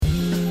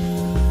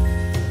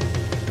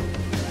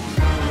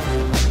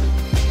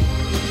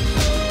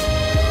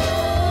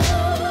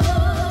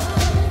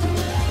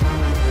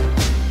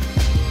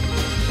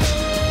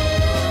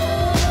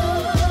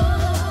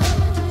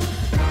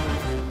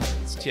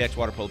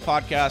Water Polo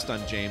Podcast.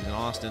 I'm James in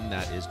Austin.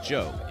 That is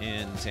Joe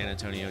in San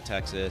Antonio,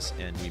 Texas.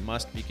 And we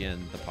must begin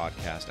the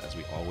podcast as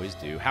we always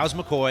do. How's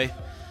McCoy?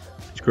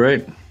 It's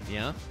great.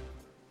 Yeah?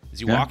 Is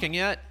he walking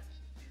yet?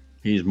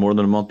 He's more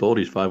than a month old.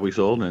 He's 5 weeks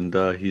old, and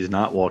he's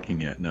not walking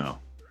yet, no.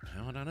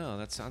 I don't know.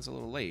 That sounds a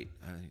little late.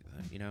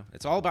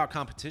 It's all about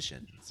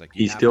competition. It's like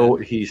he's still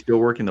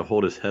working to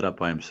hold his head up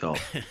by himself.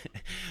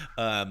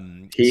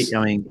 He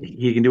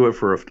can do it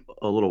for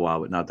a little while,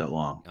 but not that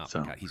long. Oh,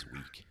 so God, he's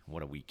weak.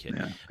 What a weak kid.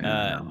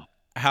 Yeah,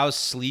 how's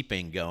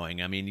sleeping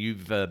going? I mean,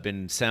 you've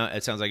it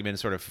sounds like you've been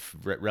sort of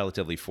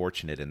relatively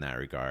fortunate in that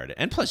regard,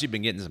 and plus you've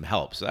been getting some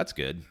help, so that's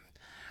good.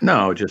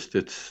 No, just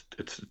it's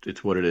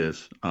what it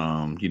is.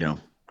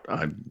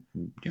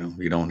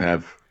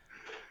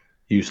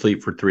 You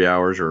sleep for 3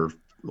 hours or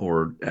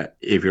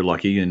if you're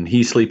lucky, and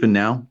he's sleeping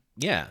now.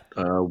 Yeah.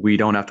 We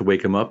don't have to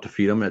wake him up to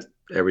feed him at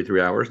every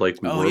 3 hours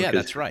like we were. Yeah,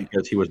 that's right.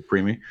 Because he was a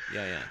preemie.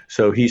 Yeah.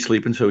 So he's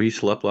sleeping. So he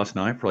slept last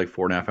night for like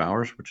 4.5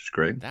 hours, which is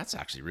great. That's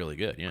actually really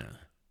good. Yeah.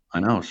 I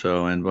know.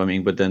 So,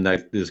 but then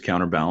that is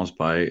counterbalanced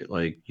by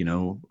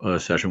a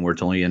session where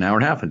it's only an hour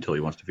and a half until he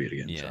wants to feed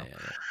again. Yeah.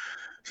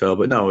 So,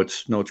 but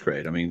it's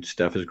great. I mean,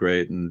 Steph is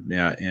great, and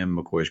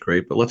McCoy is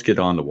great. But let's get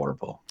on to water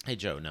polo. Hey,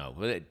 Joe,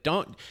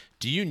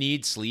 do you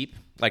need sleep?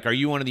 Like, are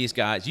you one of these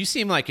guys? You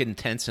seem like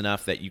intense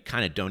enough that you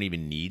kind of don't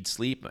even need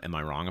sleep. Am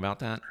I wrong about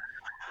that?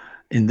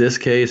 In this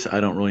case, I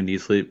don't really need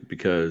sleep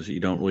because you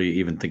don't really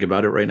even think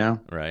about it right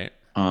now. Right.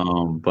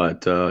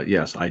 But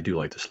yes, I do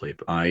like to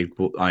sleep. I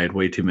had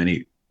way too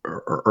many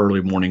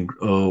early morning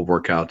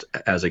workouts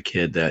as a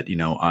kid that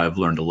I've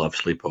learned to love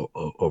sleep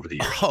over the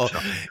years.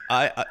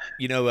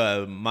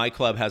 My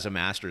club has a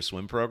master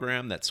swim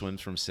program that swims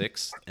from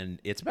 6, and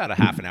it's about a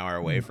half an hour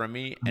away from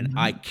me, and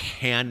I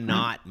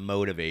cannot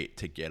motivate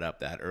to get up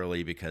that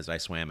early because I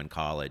swam in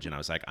college, and I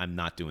was like, I'm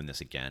not doing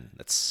this again.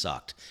 That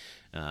sucked.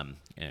 I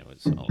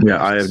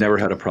have never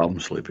had a problem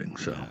sleeping,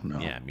 so no.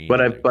 Yeah, me but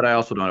neither. I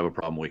also don't have a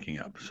problem waking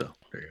up. So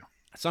there you go.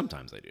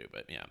 Sometimes I do,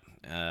 but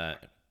yeah.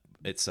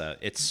 It's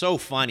so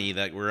funny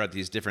that we're at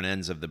these different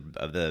ends of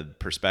the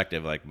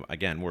perspective. Like,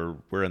 again,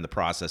 we're in the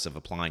process of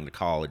applying to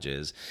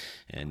colleges,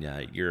 and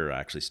you're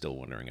actually still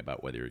wondering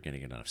about whether you're going to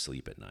get enough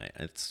sleep at night.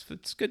 It's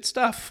good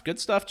stuff. Good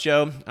stuff,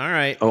 Joe. All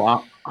right.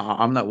 Oh,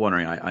 I'm not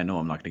wondering. I know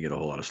I'm not going to get a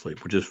whole lot of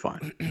sleep, which is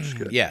fine. Which is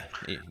good. Yeah,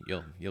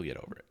 you'll get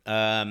over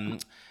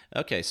it.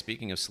 Okay,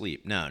 speaking of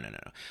sleep, no.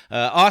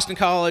 Austin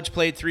College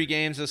played 3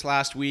 games this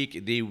last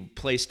week. They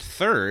placed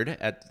 3rd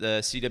at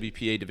the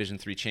CWPA Division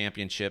III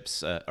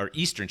Championships, or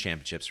Eastern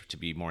Championships to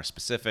be more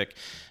specific.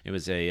 It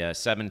was a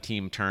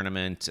 7-team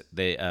tournament.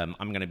 I'm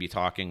going to be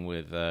talking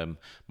with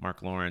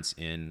Mark Lawrence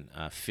in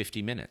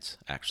 50 minutes,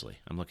 actually.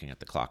 I'm looking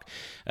at the clock.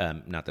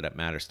 Not that it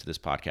matters to this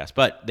podcast.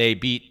 But they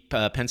beat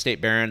Penn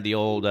State Barron, the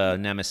old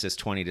nemesis,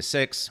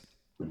 20-6.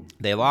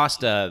 They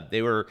lost.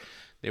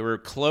 They were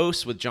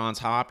close with Johns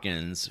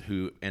Hopkins,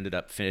 who ended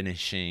up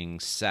finishing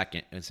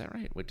 2nd. Is that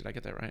right? Wait, did I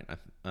get that right?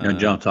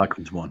 Johns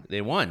Hopkins won. They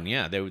won,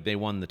 yeah. They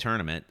won the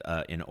tournament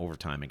in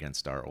overtime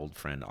against our old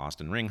friend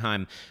Austin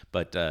Ringheim.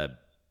 But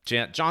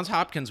Johns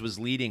Hopkins was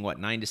leading,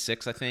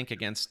 9-6, I think,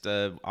 against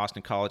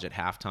Austin College at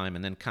halftime,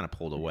 and then kind of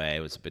pulled away. It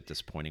was a bit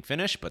disappointing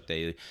finish, but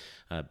they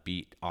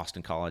beat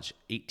Austin College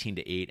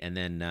 18-8. And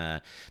then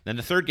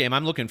the third game,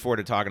 I'm looking forward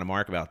to talking to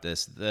Mark about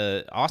this.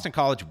 The Austin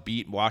College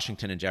beat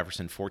Washington and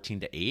Jefferson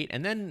 14-8,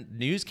 and then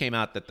news came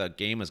out that the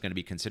game was going to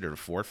be considered a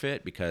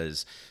forfeit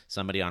because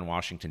somebody on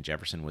Washington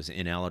Jefferson was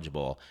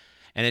ineligible.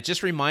 And it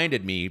just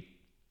reminded me,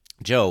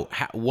 Joe,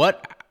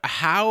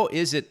 how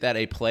is it that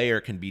a player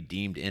can be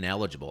deemed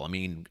ineligible? I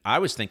mean, I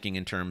was thinking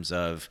in terms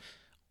of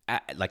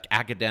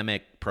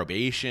academic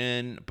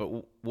probation,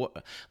 but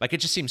it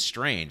just seems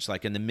strange,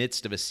 like in the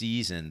midst of a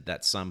season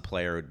that some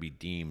player would be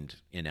deemed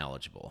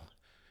ineligible.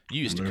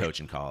 You used to coach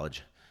in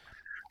college.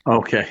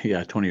 Okay,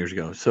 yeah, 20 years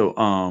ago.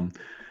 So,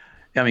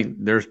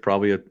 there's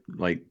probably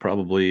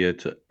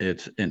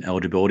it's an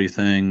eligibility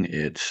thing.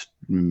 It's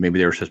maybe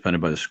they were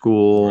suspended by the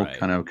school. Right.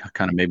 Kind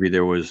of maybe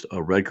there was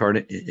a red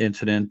card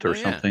incident or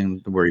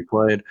something where he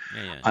played.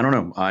 Yeah. I don't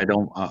know. I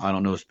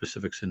don't know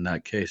specifics in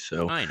that case.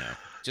 So I know.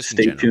 Just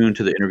stay tuned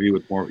to the interview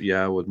with Mark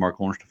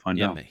Lawrence to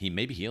find out. He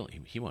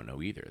won't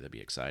know either. That'd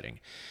be exciting.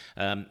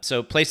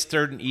 So placed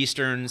 3rd in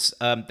Easterns.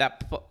 I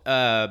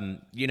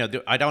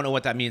don't know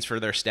what that means for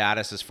their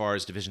status as far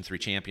as Division III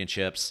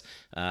championships.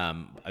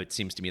 It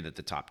seems to me that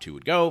the top 2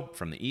 would go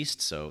from the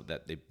East, so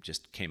that they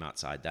just came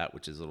outside that,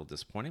 which is a little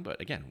disappointing. But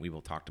again, we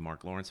will talk to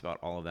Mark Lawrence about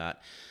all of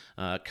that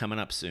coming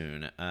up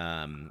soon.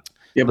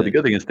 But the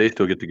good thing is they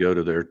still get to go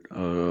to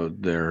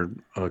their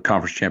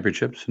conference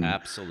championships. And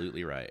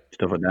absolutely right.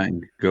 Stuff like that,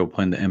 and go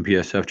play in the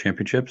MPSF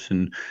championships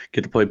and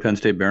get to play Penn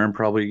State Barron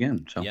probably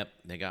again. So yep,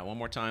 they got one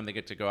more time. They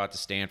get to go out to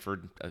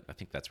Stanford. I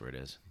think that's where it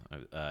is.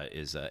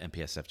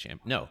 MPSF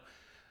champ? No,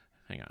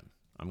 hang on.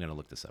 I'm going to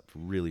look this up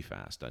really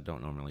fast. I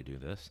don't normally do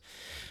this.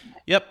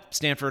 Yep,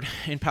 Stanford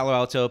in Palo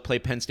Alto play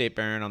Penn State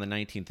Barron on the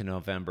 19th of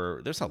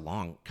November.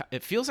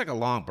 It feels like a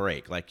long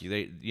break. Like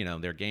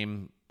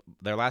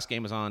their last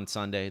game was on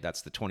Sunday.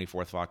 That's the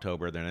 24th of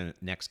October. Their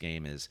next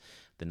game is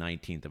the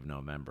 19th of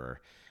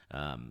November.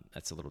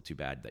 That's a little too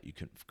bad that you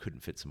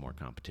couldn't fit some more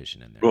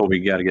competition in there. Well, we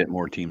got to get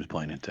more teams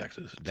playing in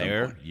Texas at some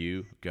There point.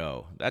 you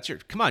go.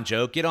 Come on,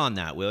 Joe, get on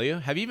that, will you?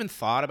 Have you even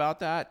thought about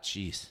that?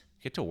 Jeez,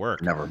 get to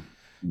work. Never.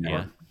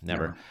 Yeah,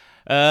 never.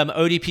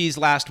 ODP's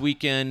last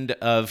weekend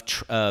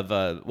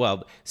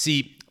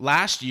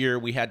last year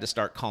we had to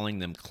start calling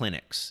them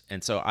clinics.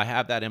 And so I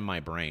have that in my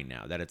brain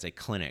now that it's a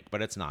clinic,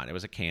 but it's not. It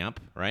was a camp,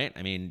 right?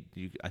 I mean,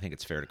 I think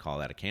it's fair to call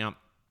that a camp.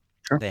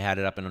 Sure. They had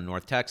it up in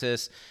North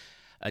Texas.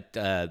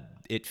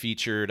 It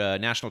featured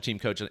national team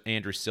coach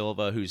Andrew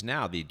Silva, who's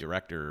now the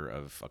director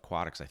of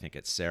aquatics, I think,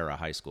 at Sarah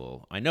High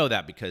School. I know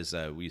that because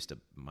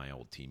my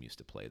old team used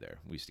to play there.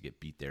 We used to get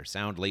beat there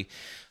soundly.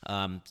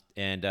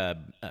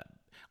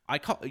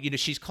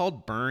 She's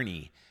called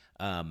Bernie,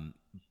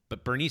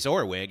 but Bernice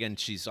Orwig, and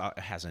she's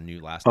has a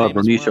new last name.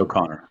 Bernice as well.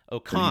 O'Connor.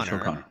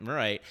 O'Connor,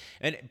 right?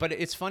 But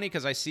it's funny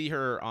because I see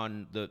her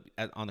on the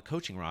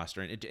coaching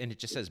roster, and it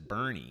just says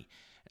Bernie.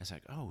 It's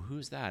like, oh,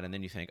 who's that? And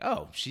then you think,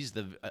 oh, she's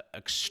the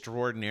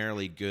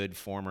extraordinarily good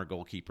former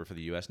goalkeeper for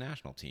the U.S.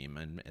 national team,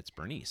 and it's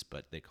Bernice,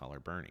 but they call her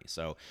Bernie.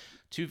 So,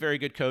 two very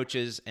good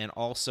coaches, and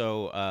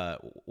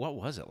also, what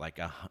was it, like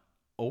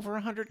over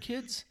 100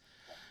 kids?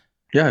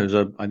 Yeah, I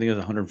think it was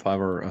 105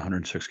 or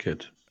 106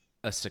 kids.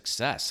 A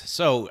success.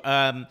 So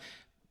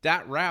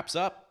that wraps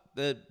up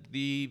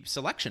the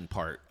selection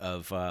part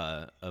of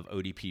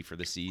ODP for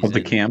the season. Of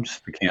the camps,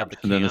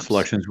 and then the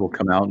selections will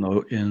come out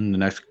in the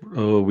next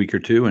week or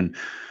two, and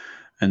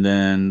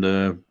then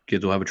the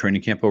kids will have a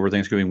training camp over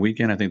Thanksgiving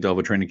weekend. I think they'll have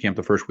a training camp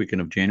the first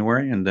weekend of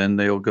January, and then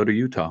they'll go to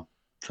Utah.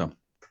 So.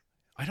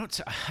 I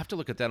have to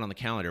look at that on the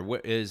calendar.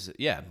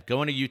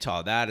 Going to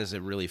Utah, that is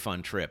a really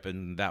fun trip.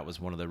 And that was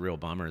one of the real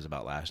bummers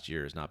about last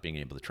year is not being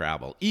able to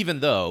travel,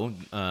 even though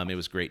it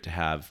was great to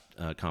have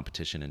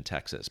competition in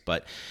Texas.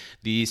 But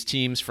these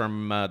teams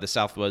from the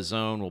Southwest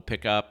Zone will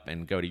pick up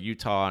and go to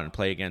Utah and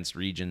play against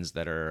regions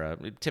that are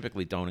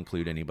typically don't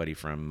include anybody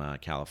from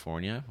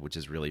California, which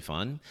is really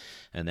fun.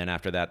 And then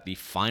after that, the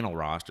final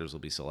rosters will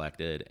be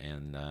selected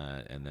and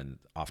then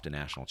off to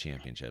national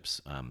championships,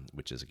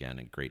 which is, again,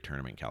 a great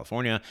tournament in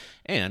California.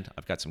 And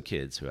I've got some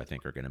kids who I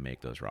think are going to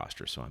make those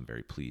rosters, so I'm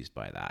very pleased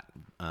by that.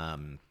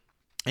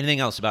 Anything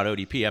else about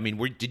ODP? I mean,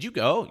 did you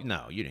go?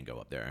 No, you didn't go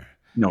up there.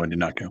 No, I did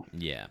not go.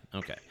 Yeah,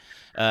 okay.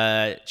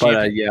 But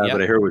I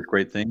heard it was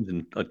great things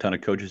and a ton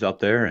of coaches out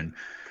there, and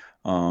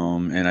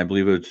I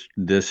believe it's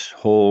this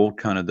whole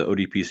kind of the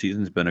ODP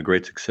season has been a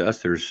great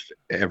success.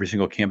 Every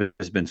single camp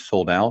has been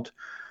sold out.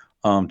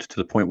 To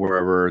the point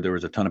wherever there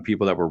was a ton of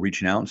people that were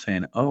reaching out and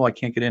saying, "Oh, I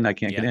can't get in. I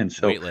can't get in."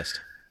 So wait list.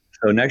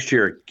 So next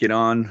year, get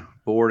on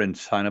board and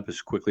sign up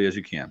as quickly as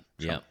you can.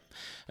 So.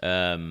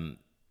 Yeah.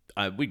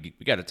 We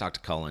got to talk to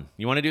Cullen.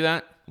 You want to do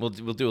that? We'll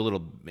do a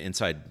little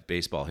inside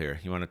baseball here.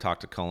 You want to talk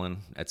to Cullen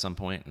at some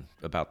point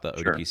about the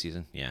ODP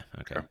season? Yeah,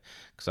 okay.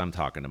 Because I'm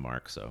talking to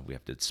Mark, so we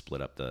have to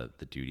split up the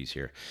duties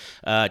here.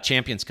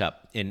 Champions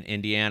Cup in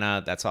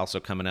Indiana, that's also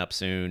coming up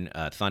soon.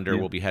 Thunder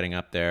will be heading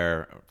up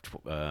there.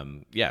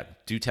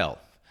 Do tell.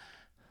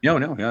 Yeah,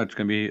 it's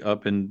going to be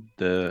up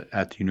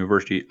at the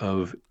University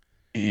of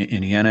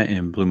Indiana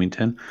in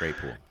Bloomington. Great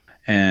pool.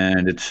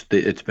 And it's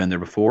been there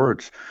before.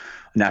 It's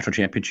a national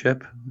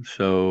championship,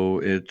 so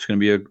it's going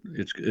to be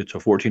it's a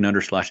 14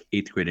 under /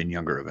 8th grade and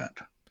younger event.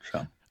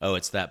 So. Oh,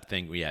 it's that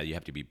thing. Yeah, you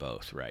have to be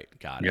both, right?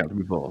 Got it. You have to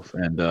be both,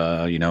 and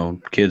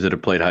kids that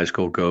have played high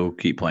school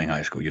keep playing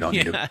high school. You don't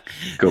need to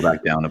go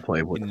back down to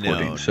play with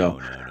the 14.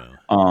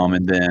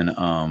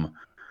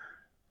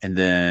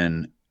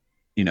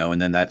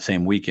 And then that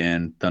same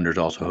weekend, Thunder's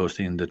also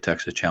hosting the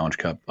Texas Challenge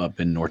Cup up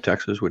in North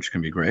Texas, which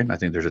can be great. I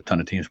think there's a ton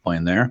of teams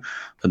playing there.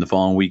 Then the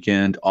following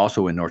weekend,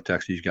 also in North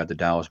Texas, you've got the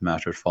Dallas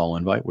Masters Fall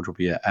Invite, which will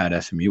be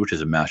at SMU, which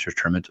is a Masters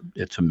tournament.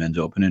 It's a men's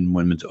open and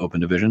women's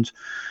open divisions.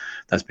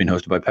 That's being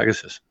hosted by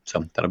Pegasus.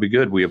 So that'll be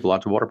good. We have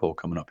lots of water polo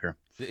coming up here.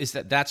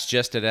 That's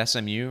just at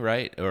SMU,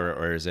 right?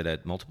 Or is it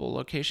at multiple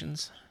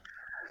locations?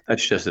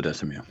 That's just at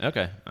SMU.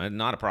 Okay.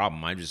 Not a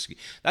problem.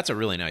 That's a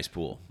really nice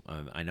pool.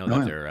 I know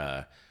that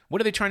they're what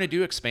are they trying to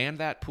do? Expand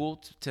that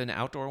pool to an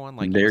outdoor one?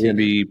 Like they're going to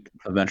be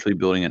eventually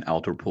building an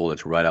outdoor pool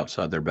that's right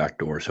outside their back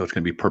door, so it's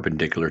going to be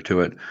perpendicular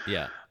to it.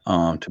 Yeah.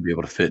 To be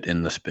able to fit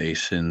in the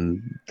space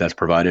and that's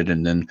provided,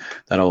 and then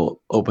that'll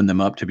open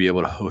them up to be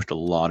able to host a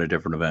lot of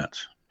different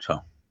events.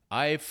 So.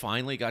 I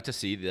finally got to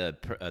see the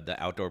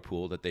outdoor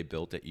pool that they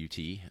built at UT,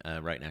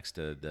 right next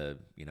to the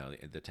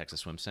Texas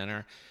Swim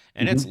Center,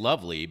 and it's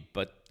lovely.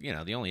 But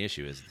the only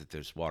issue is that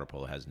there's water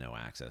polo has no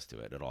access to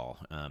it at all,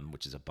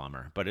 which is a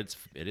bummer. But it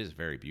is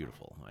very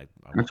beautiful.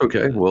 That's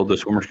okay. Well, the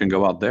swimmers can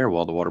go out there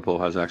while the water polo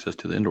has access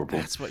to the indoor pool.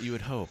 That's what you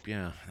would hope.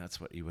 Yeah,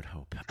 that's what you would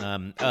hope.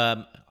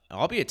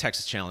 I'll be at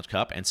Texas Challenge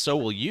Cup, and so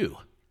will you.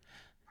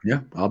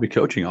 Yeah, I'll be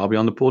coaching. I'll be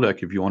on the pool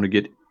deck. If you want to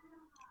get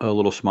a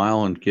little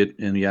smile and get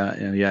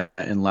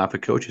and laugh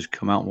at coaches,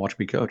 come out and watch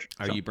me coach.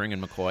 Are you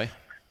bringing McCoy?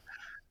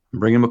 I'm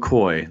bringing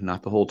McCoy,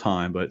 not the whole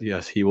time, but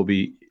yes, he will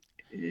be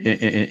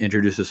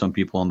introduced to some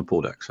people on the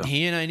pool deck. So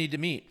he and I need to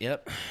meet.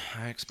 Yep,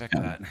 I expect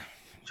that.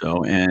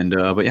 So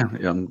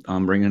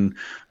I'm bringing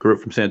a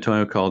group from San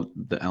Antonio called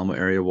the Alma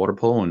Area Water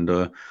Polo,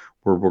 and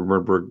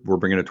we're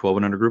bringing a 12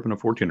 and under group and a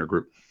 14 under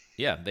group.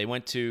 Yeah, they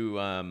went to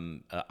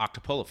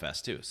Octopola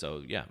Fest too.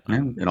 So yeah,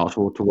 And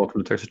also to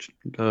welcome the Texas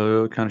kind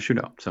of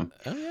shootout. So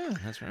oh yeah,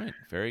 that's right.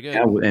 Very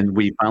yeah, good. and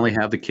we finally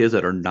have the kids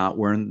that are not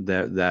wearing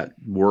that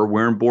were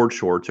wearing board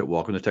shorts at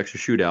Welcome to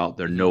Texas Shootout.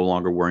 They're Hmm. no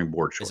longer wearing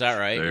board Is that shorts.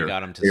 right? You They're got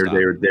them to they're stop.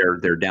 they're they're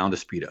they're down to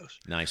speedos.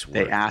 Nice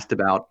They work. asked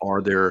about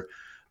are there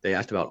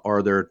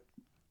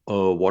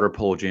water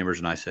polo jammers,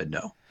 and I said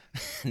no.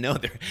 No,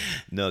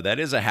 no, that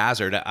is a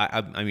hazard.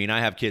 I mean,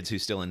 I have kids who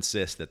still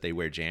insist that they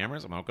wear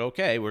jammers. I'm like,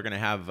 okay, we're gonna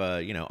have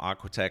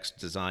Aquatex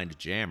designed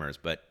jammers,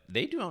 but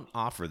they don't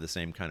offer the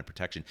same kind of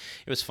protection.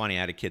 It was funny. I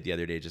had a kid the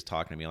other day just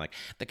talking to me like,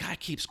 the guy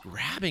keeps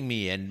grabbing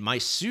me, and my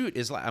suit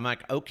is like. I'm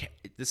like, okay,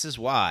 this is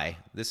why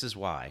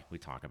we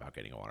talk about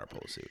getting a water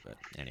polo suit. But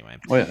anyway,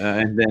 Well,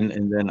 and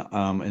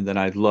then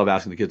I love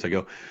asking the kids. I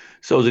go,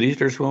 so is it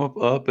easier to swim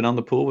up and on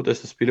the pool with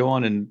this speedo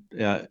on, and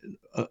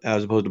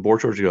as opposed to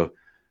board shorts? You go,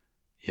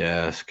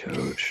 yes,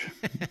 coach.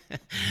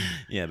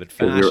 yeah, but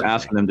Because we were fashion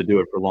asking thing. them to do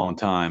it for a long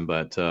time,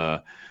 but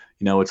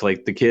it's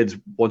like the kids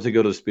once they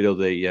go to the speedo,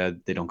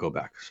 they don't go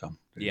back. So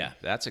Yeah,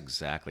 that's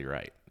exactly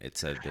right.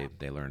 It's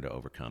they learn to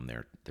overcome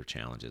their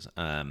challenges.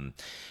 All that'll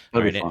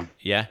be right, fun.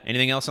 yeah.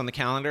 Anything else on the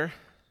calendar?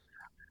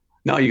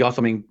 No, you got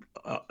something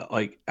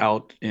like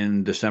out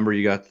in December.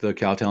 You got the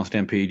Cowtown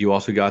Stampede. You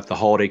also got the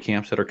holiday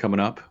camps that are coming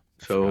up.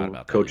 I forgot So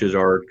about that. coaches Yeah.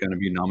 are going to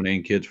be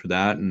nominating kids for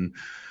that, and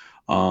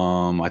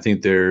I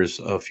think there's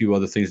a few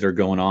other things that are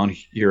going on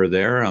here or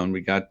there.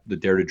 We got the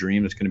Dare to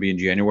Dream that's going to be in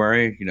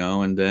January,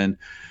 and then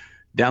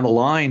down the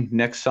line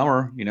next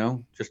summer,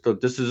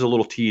 this is a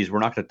little tease. We're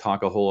not going to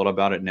talk a whole lot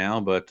about it now,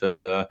 but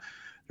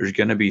there's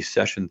going to be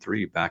session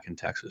 3 back in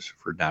Texas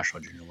for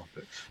National Junior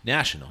Olympics.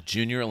 National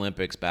Junior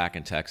Olympics back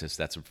in Texas.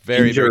 That's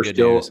very, very good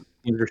Still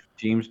news.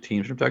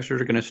 teams from Texas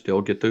are going to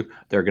still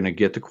they're going to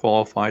get to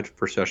qualify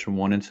for session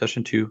 1 and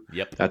session 2.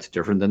 Yep. That's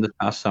different than the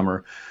past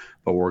summer,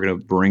 but we're going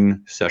to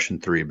bring session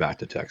 3 back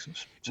to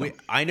Texas. So.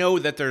 I know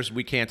that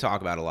we can't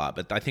talk about a lot,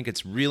 but I think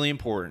it's really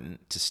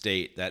important to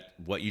state that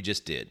what you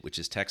just did, which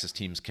is Texas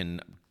teams can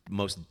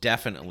most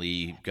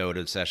definitely go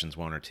to sessions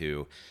 1 or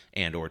 2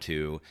 or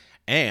 2,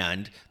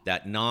 and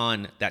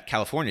that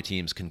California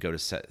teams can go to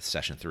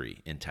session 3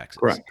 in Texas.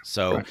 Correct.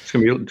 So Correct. It's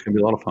gonna be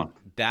a lot of fun.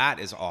 that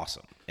is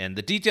awesome. And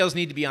the details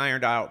need to be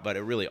ironed out, but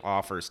it really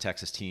offers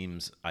Texas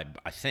teams, I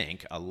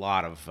think, a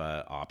lot of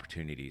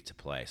opportunity to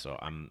play. So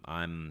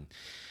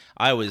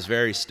I was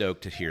very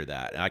stoked to hear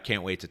that. I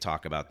can't wait to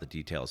talk about the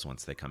details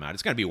once they come out.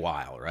 It's going to be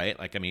wild, right?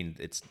 Like, I mean,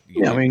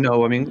 Yeah,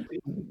 I mean,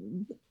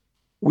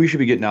 we should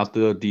be getting out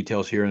the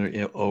details here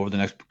over the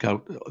next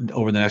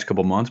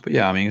couple months. But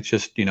yeah, I mean, it's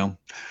just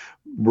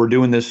we're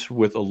doing this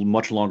with a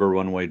much longer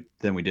runway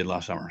than we did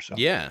last summer. So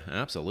yeah,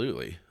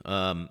 absolutely.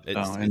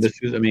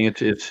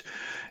 It's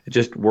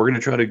just we're going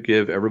to try to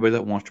give everybody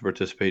that wants to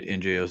participate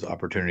in JOs the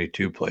opportunity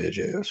to play at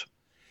JOs.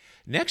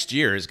 Next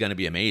year is going to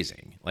be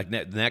amazing. Like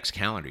the next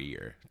calendar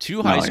year,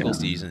 2 high school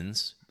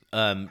seasons.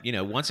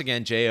 Once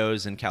again,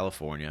 JOs in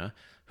California.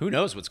 Who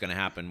knows what's going to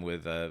happen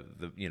with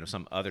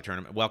some other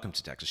tournament? Welcome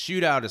to Texas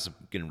Shootout is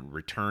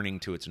returning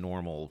to its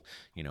normal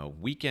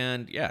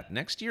weekend. Yeah,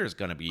 next year is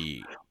going to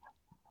be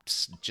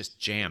just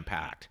jam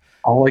packed.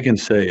 All I can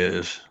say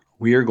is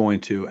we are going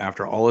to,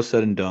 after all is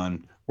said and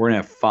done, we're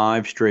going to have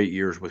 5 straight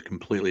years with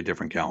completely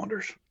different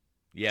calendars.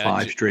 Yeah,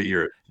 5 straight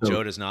years.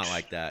 Joe does not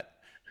like that.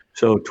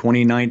 So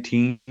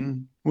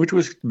 2019, which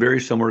was very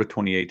similar to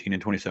 2018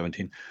 and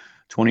 2017.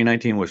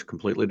 2019 was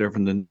completely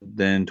different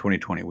than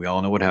 2020. We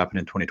all know what happened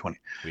in 2020.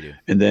 We do.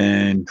 And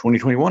then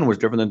 2021 was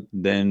different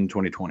than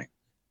 2020.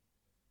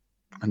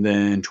 And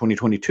then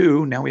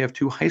 2022, now we have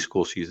 2 high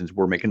school seasons.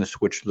 We're making a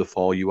switch to the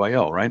fall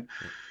UIL, right?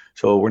 Yeah.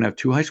 So we're going to have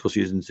 2 high school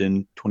seasons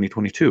in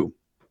 2022.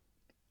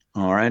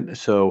 All right.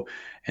 So,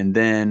 and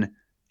then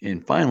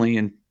finally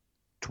in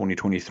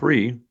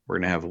 2023, we're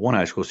going to have 1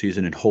 high school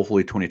season, and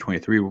hopefully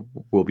 2023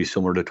 will be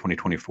similar to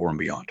 2024 and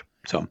beyond.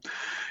 So,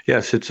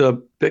 yes, it's a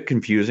bit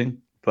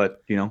confusing,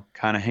 but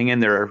kind of hang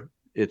in there.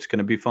 It's going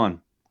to be fun.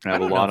 I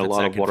have a lot of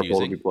water polo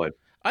to be played.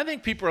 I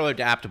think people are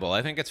adaptable.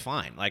 I think it's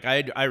fine. Like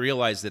I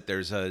realize that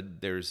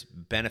there's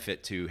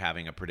benefit to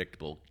having a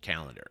predictable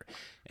calendar,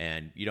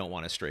 and you don't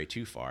want to stray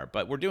too far.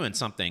 But we're doing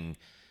something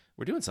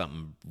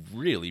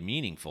really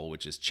meaningful,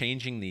 which is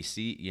changing the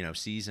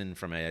season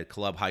from a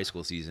club high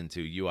school season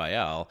to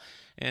UIL.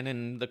 And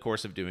in the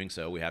course of doing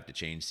so, we have to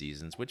change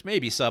seasons, which may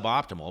be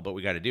suboptimal, but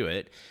we got to do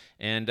it.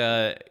 And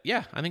I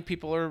think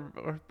people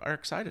are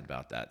excited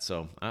about that.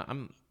 So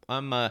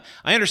I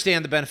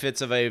understand the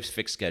benefits of a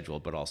fixed schedule,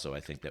 but also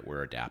I think that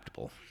we're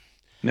adaptable.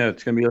 Yeah,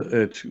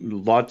 it's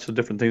lots of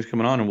different things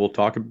coming on, and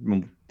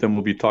then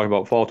we'll be talking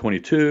about fall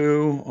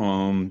 22,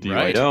 the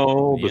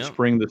UIL, the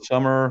spring, the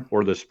summer,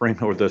 or the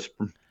spring, or the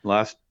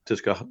last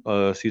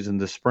TISCA season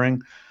this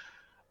spring.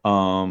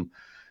 We're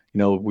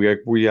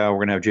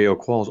gonna have JO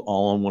quals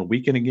all on one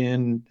weekend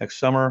again next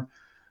summer.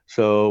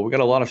 So we got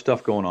a lot of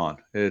stuff going on.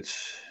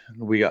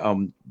 We got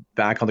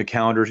back on the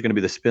calendar is going to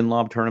be the Spin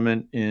Lob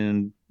tournament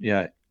in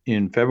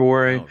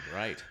February. Oh,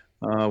 right.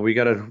 We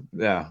got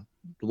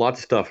lots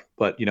of stuff,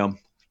 but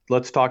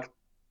let's talk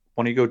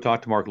Why don't you go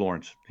talk to Mark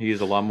Lawrence?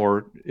 He's a lot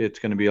more. It's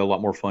going to be a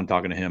lot more fun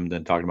talking to him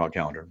than talking about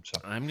calendar. So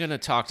I'm going to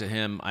talk to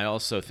him. I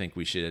also think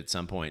we should at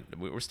some point.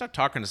 We're start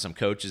talking to some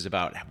coaches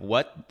about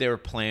what their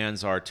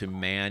plans are to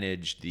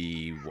manage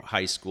the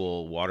high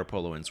school water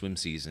polo and swim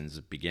seasons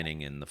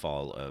beginning in the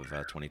fall of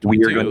 2022.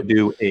 we are going to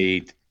do a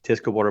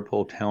Tisca Water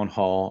Polo Town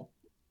Hall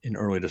in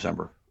early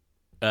December.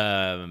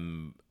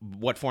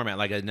 What format?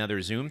 Like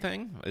another Zoom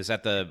thing? Is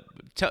that the?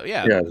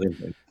 Yeah,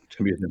 it's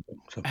gonna be a Zoom thing.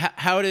 So.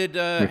 How did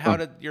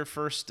your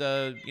first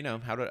how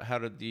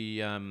did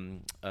the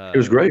it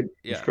was great.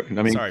 Yeah. It was great.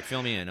 I mean, sorry,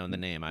 fill me in on the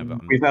name.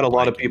 We've had a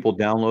lot of people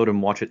download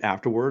and watch it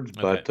afterwards,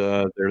 but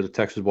they're the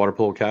Texas Water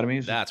Polo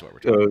Academies. That's what we're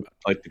talking about.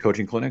 Like the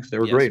coaching clinics, they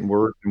were great, and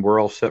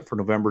we're all set for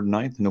November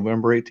 9th and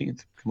November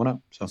 18th coming up.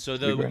 So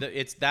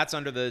that's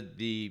under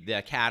the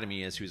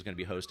academy is who's going to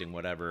be hosting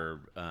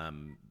whatever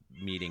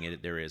meeting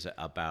there is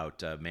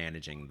about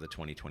managing the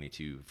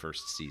 2022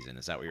 first season.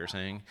 Is that what you're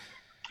saying?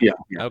 Yeah.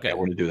 Okay. I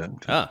want to do that.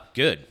 Oh,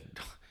 good.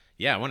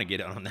 Yeah, I want to get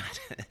on that.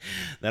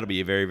 That'll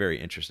be very, very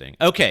interesting.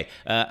 Okay,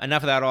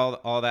 enough of that.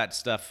 All that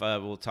stuff.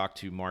 We'll talk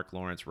to Mark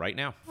Lawrence right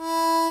now.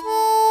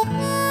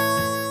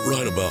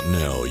 Right about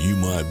now, you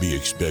might be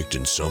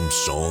expecting some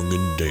song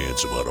and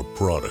dance about a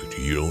product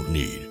you don't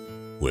need.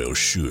 Well,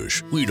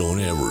 shush, we don't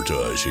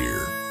advertise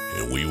here,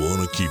 and we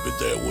want to keep it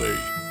that way.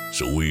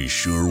 So we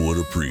sure would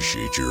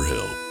appreciate your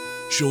help.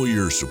 Show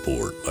your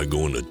support by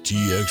going to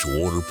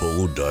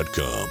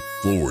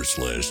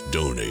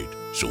txwaterpolo.com/donate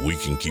so we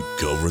can keep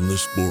covering the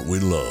sport we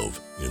love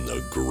in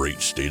the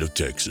great state of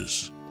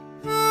Texas.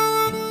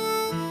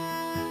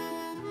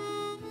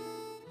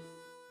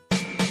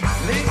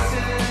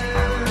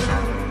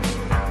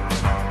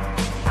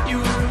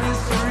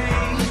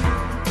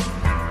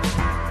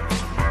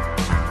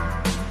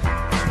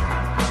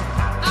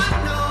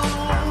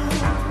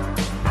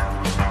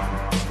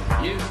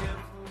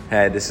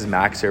 Hey, this is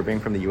Max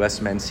Irving from the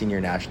U.S. Men's Senior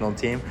National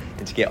Team,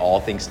 and to get all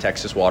things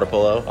Texas Water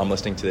Polo, I'm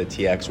listening to the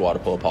TX Water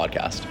Polo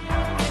podcast.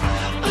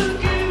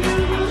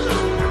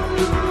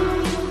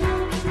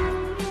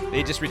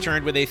 They just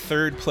returned with a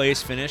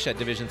third-place finish at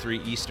Division III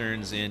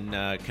Easterns in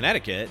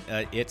Connecticut.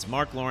 It's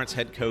Mark Lawrence,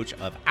 head coach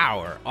of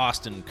our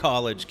Austin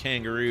College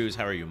Kangaroos.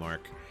 How are you,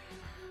 Mark?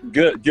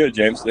 Good,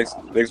 James. Thanks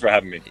for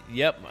having me.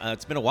 Yep,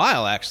 it's been a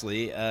while,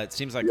 actually. It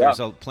seems like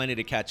there's plenty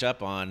to catch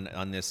up on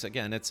this.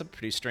 Again, it's a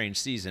pretty strange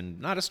season.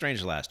 Not as strange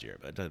as last year,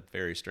 but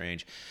very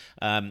strange.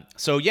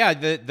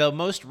 The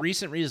most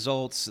recent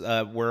results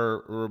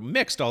were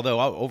mixed,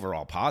 although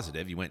overall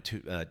positive. You went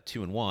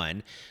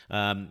 2-1.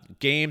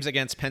 Games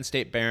against Penn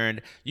State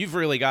Barron, you've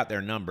really got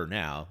their number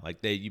now.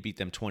 Like you beat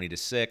them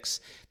 20-6.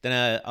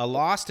 Then a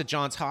loss to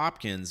Johns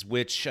Hopkins,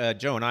 which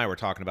Joe and I were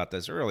talking about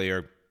this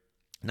earlier.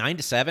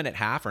 9-7 at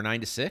half or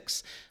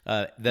 9-6.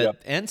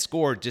 End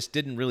score just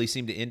didn't really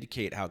seem to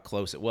indicate how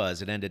close it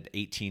was. It ended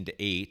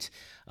 18-8.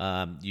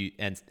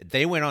 And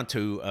they went on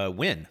to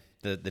win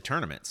the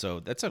tournament. So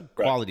that's a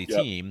quality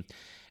team.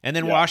 And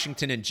then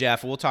Washington and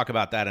Jeff, we'll talk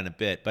about that in a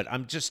bit. But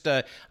I'm just,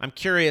 I'm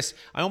curious.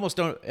 I almost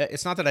don't,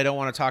 it's not that I don't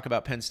want to talk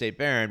about Penn State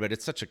Barron, but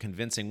it's such a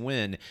convincing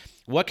win.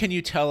 What can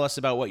you tell us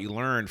about what you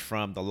learned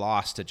from the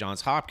loss to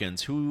Johns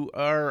Hopkins, who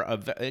are,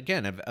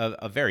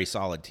 a very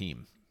solid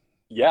team?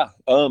 Yeah.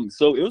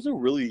 So it was a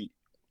really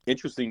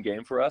interesting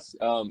game for us.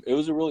 It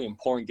was a really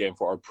important game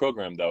for our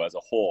program, though, as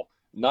a whole.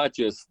 Not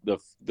just the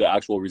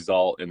actual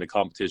result in the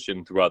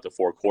competition throughout the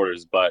 4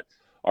 quarters, but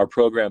our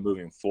program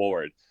moving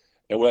forward.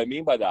 And what I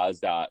mean by that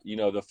is that,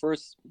 the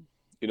first,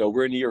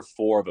 we're in year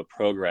 4 of a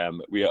program.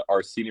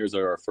 Our seniors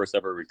are our first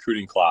ever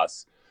recruiting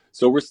class.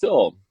 So we're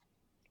still,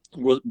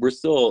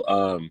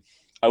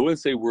 I wouldn't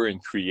say we're in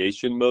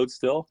creation mode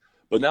still,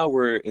 but now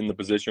we're in the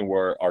position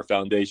where our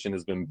foundation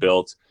has been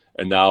built.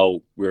 And now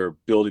we're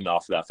building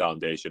off of that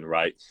foundation,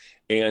 right?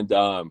 And,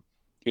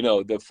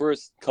 the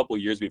first couple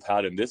of years we've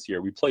had in this year,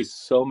 we play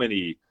so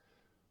many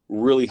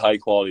really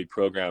high-quality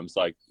programs,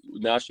 like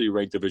nationally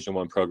ranked Division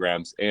I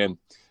programs. And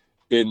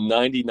in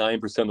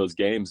 99% of those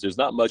games, there's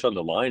not much on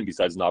the line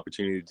besides an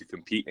opportunity to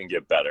compete and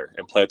get better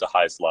and play at the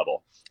highest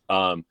level.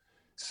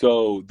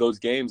 So those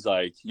games,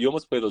 you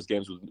almost play those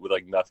games with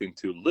nothing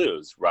to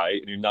lose, right?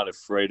 And you're not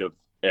afraid of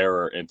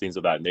error and things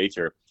of that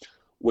nature.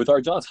 With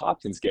our Johns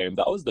Hopkins game,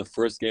 that was the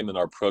first game in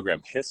our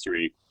program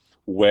history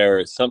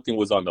where something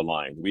was on the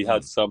line. We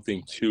had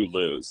something to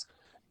lose.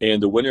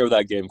 And the winner of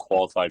that game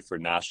qualified for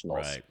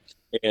nationals. Right.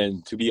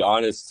 And to be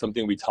honest,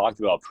 something we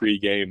talked about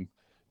pre-game,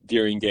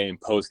 during game,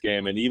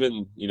 post-game, and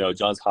even,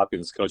 Johns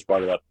Hopkins coach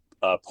brought it up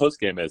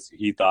post-game is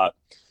he thought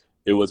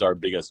it was our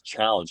biggest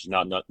challenge,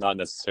 not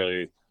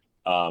necessarily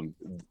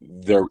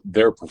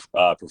their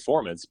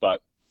performance,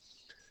 but,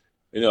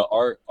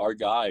 our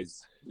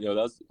guys,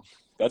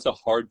 that's a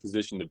hard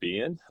position to be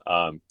in.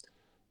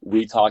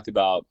 We talked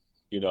about,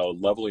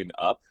 leveling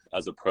up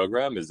as a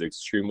program is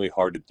extremely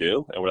hard to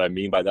do. And what I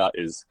mean by that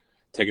is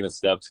taking a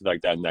step to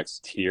that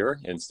next tier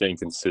and staying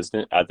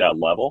consistent at that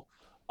level.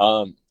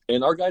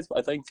 And our guys,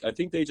 I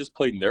think they just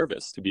played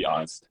nervous, to be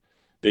honest.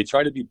 They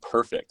try to be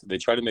perfect. They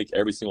try to make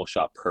every single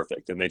shot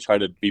perfect, and they try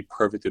to be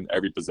perfect in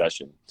every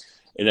possession.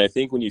 And I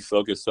think when you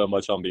focus so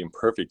much on being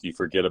perfect, you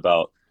forget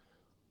about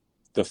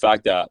the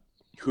fact that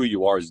who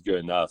you are is good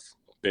enough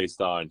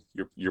based on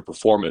your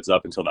performance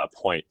up until that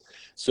point.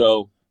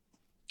 So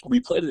we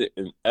played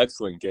an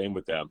excellent game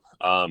with them.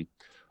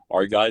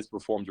 Our guys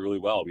performed really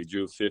well. We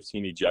drew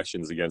 15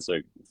 ejections against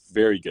a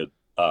very good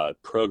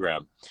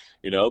program,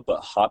 but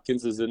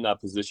Hopkins is in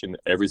that position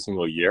every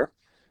single year.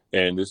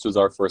 And this was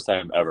our first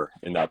time ever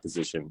in that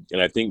position.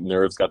 And I think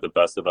nerves got the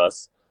best of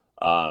us.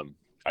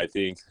 I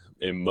think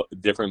in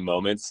different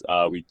moments,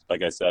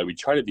 like I said, we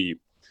try to be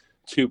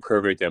too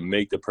perfect and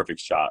make the perfect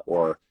shot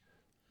or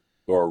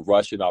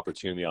rush an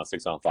opportunity on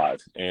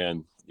 6-on-5.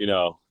 And,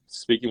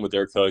 speaking with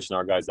their coach and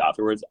our guys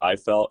afterwards, I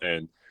felt,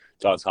 and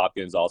Johns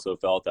Hopkins also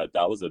felt, that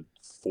was a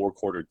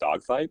 4-quarter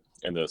dogfight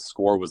and the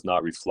score was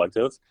not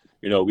reflective.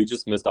 We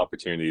just missed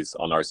opportunities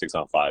on our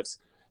 6-on-5s.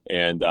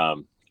 And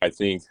I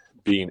think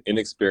being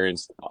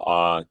inexperienced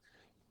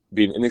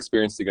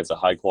against a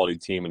high quality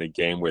team in a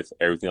game with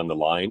everything on the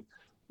line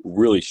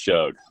really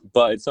showed.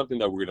 But it's something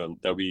that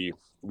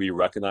we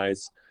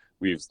recognize,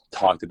 we've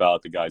talked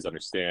about, the guys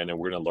understand, and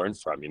we're going to learn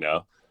from,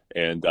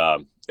 and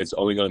it's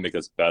only going to make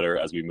us better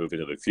as we move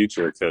into the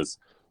future, because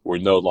we're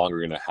no longer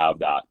going to have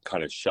that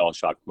kind of shell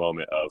shock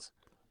moment of,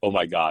 oh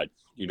my God,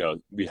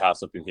 we have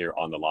something here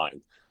on the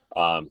line.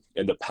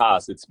 In the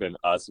past, it's been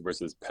us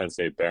versus Penn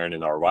State Barron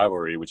in our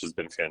rivalry, which has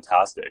been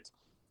fantastic.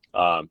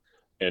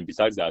 And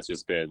besides that, it's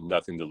just been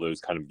nothing to lose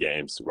kind of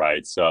games,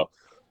 right? So,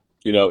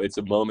 it's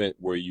a moment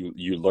where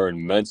you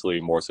learn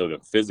mentally more so than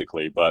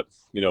physically. But,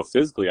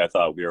 physically, I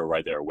thought we were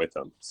right there with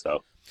them.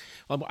 So,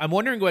 well, I'm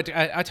wondering what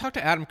I talked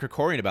to Adam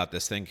Krikorian about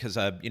this thing, because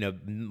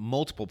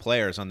multiple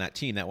players on that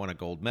team that won a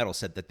gold medal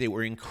said that they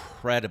were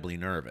incredibly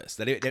nervous,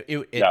 that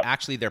it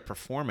actually their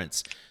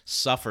performance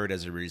suffered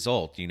as a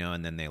result,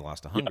 and then they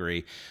lost to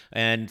Hungary.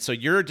 And so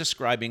you're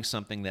describing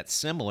something that's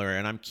similar,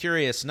 and I'm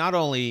curious, not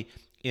only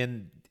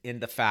in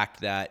the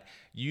fact that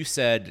you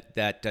said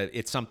that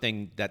it's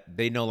something that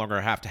they no longer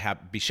have to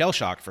be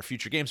shell-shocked for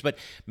future games, but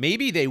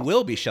maybe they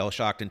will be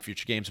shell-shocked in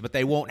future games, but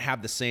they won't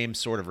have the same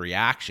sort of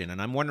reaction. And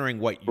I'm wondering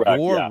what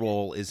your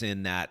role is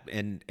in that,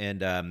 and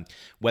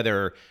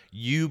whether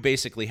you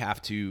basically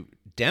have to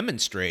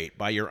demonstrate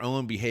by your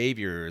own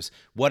behaviors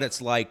what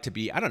it's like to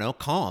be, I don't know,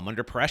 calm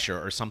under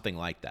pressure or something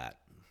like that.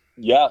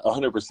 Yeah,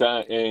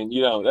 100%.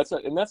 And,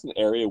 that's an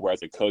area where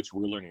as a coach,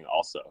 we're learning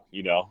also,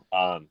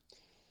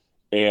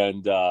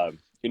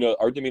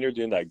 our demeanor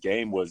during that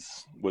game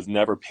was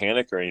never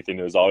panic or anything.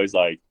 It was always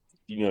like,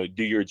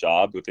 do your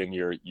job within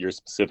your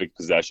specific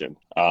possession.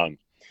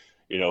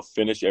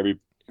 Finish every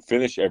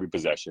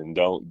possession.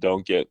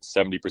 Don't get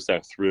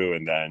 70% through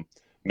and then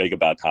make a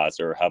bad pass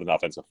or have an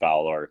offensive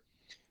foul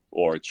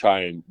or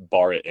try and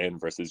bar it in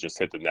versus just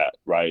hit the net,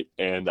 right?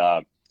 And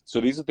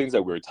so these are things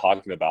that we were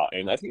talking about,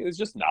 and I think it's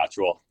just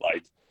natural.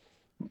 Like,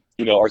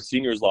 our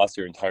seniors lost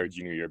their entire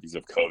junior year because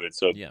of COVID,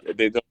 so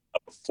they don't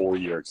have a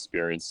 4-year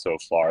experience so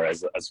far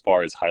as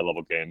high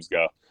level games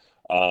go,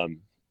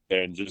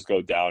 and just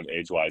go down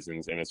age wise,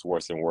 and it's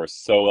worse and worse.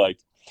 So it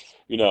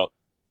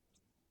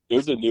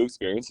was a new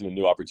experience and a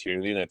new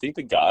opportunity, and I think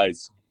the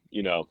guys,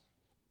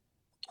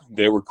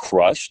 they were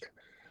crushed,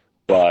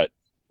 but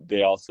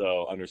they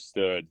also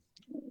understood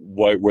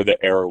where the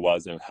error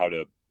was and how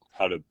to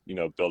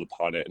build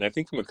upon it. And I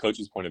think from a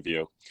coach's point of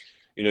view,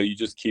 you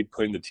just keep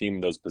putting the team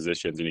in those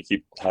positions, and you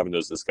keep having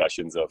those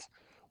discussions of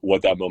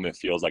what that moment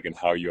feels like and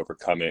how you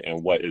overcome it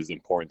and what is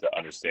important to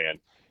understand.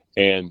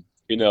 And,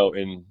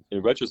 in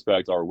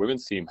retrospect, our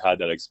women's team had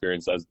that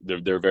experience as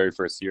their very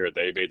first year.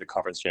 They made the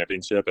conference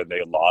championship, and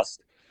they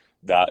lost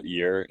that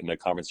year in the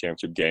conference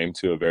championship game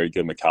to a very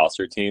good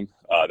McAllister team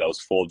that was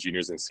full of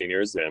juniors and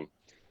seniors, and,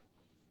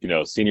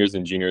 seniors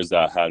and juniors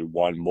that had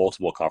won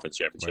multiple conference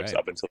championships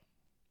up until.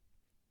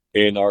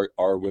 And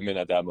our women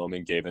at that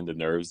moment gave in to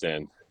nerves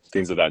and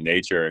things of that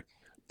nature,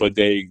 but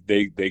they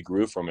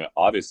grew from it,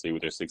 obviously,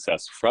 with their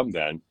success from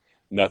then.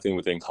 Nothing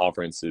within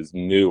conference is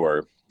new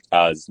or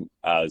as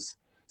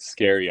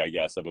scary, I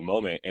guess, of a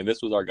moment. And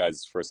this was our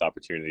guys' first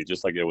opportunity,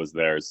 just like it was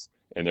theirs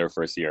in their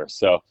first year.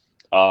 So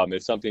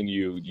it's something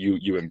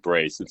you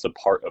embrace. It's a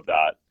part of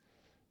that,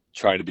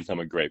 trying to become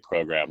a great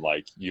program.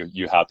 Like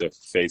you have to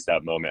face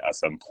that moment at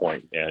some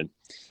point. And,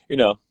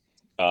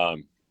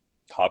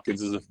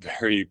 Hopkins is a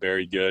very,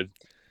 very good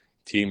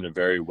team and a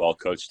very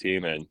well-coached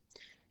team, and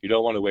you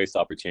don't want to waste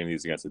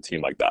opportunities against a team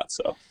like that.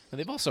 So, and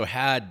they've also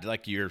had,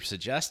 like you're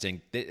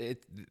suggesting, they've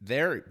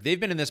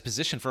been in this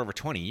position for over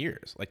 20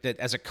 years. Like that,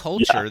 as a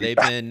culture, they've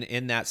been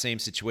in that same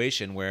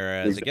situation.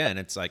 Whereas again,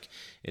 it's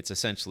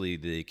essentially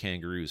the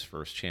Kangaroos'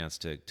 first chance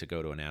to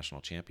go to a national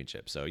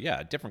championship. So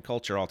yeah, different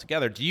culture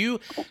altogether. Do you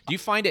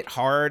find it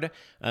hard?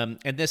 And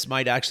this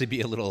might actually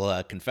be a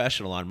little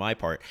confessional on my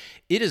part.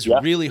 It is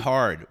really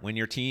hard when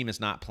your team is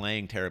not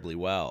playing terribly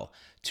well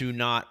to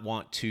not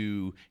want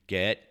to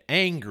get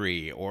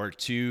angry or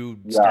to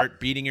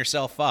start beating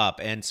yourself up.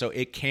 And so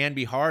it can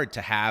be hard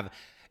to have,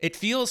 it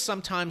feels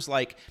sometimes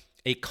like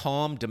a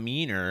calm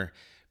demeanor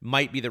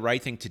might be the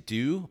right thing to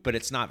do, but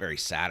it's not very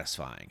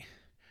satisfying.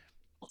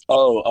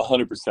 Oh,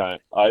 100%.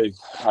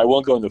 I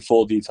won't go into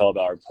full detail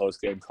about our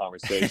post-game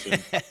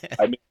conversation.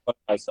 I made fun of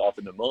myself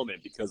in the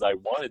moment because I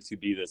wanted to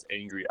be this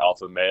angry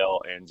alpha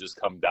male and just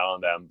come down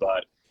on them.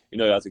 But,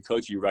 as a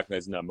coach, you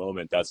recognize in that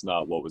moment that's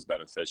not what was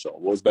beneficial.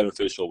 What was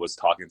beneficial was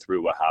talking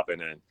through what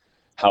happened and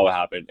how it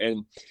happened.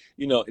 And,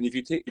 and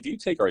if you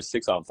take our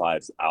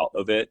 6-on-5s out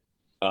of it,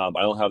 I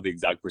don't have the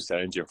exact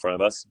percentage in front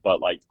of us,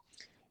 but like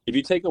if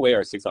you take away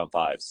our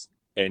 6-on-5s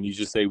and you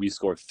just say we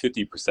scored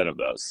 50% of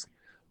those,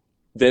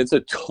 then it's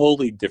a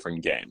totally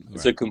different game. Right.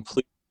 It's a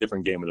completely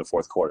different game in the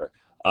fourth quarter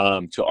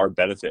to our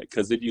benefit.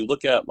 Because if you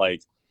look at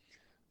like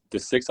the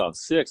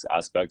 6-on-6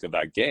 aspect of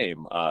that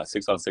game,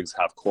 6-on-6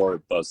 half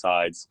court, both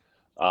sides,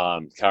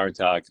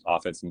 counterattack,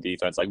 offense and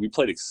defense, like we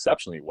played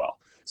exceptionally well.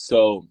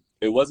 So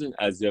it wasn't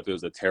as if it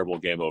was a terrible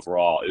game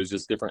overall. It was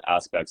just different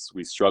aspects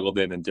we struggled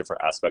in and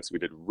different aspects we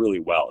did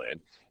really well in.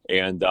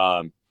 And,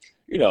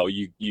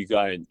 you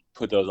got to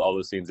put all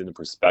those things into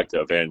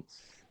perspective. And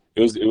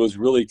it was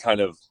really kind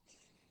of,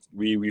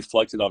 we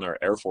reflected on our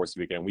Air Force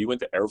weekend. We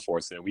went to Air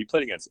Force and we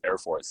played against Air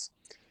Force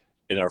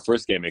in our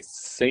first game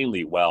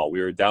insanely well.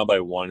 We were down by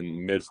 1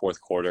 in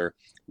mid-fourth quarter.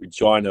 We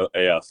joined a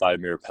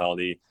 5-mirror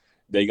penalty.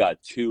 They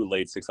got 2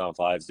 late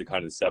 6-on-5s to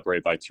kind of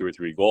separate by 2 or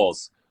 3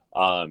 goals.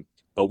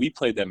 But we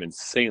played them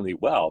insanely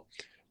well.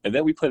 And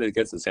then we played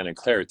against the Santa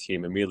Clara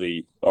team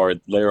immediately or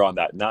later on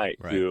that night,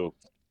 right, who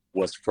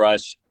was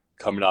fresh,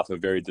 coming off a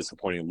very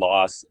disappointing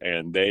loss.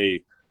 And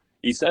they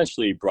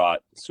essentially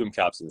brought swim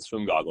caps and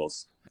swim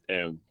goggles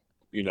and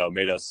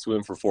made us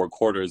swim for 4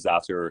 quarters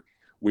after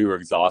we were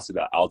exhausted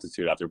at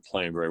altitude after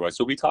playing very well.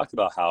 So we talked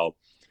about how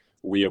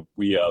we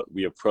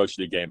approach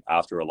the game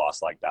after a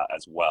loss like that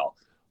as well.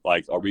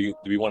 Like, do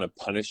we want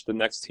to punish the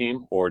next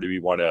team, or do we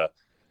want to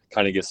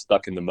kind of get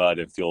stuck in the mud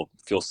and feel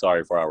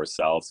sorry for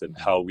ourselves? And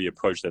how we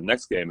approach the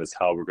next game is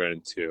how we're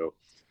going to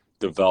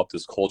develop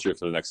this culture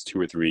for the next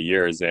 2 or 3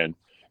 years. And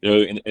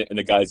and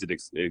the guys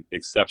did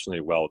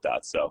exceptionally well with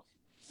that. So.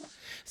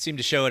 Seemed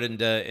to show it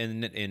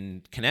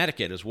in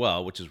Connecticut as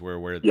well, which is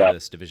where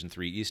this Division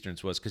III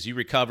Easterns was, because you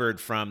recovered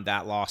from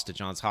that loss to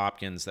Johns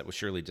Hopkins that was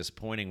surely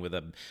disappointing with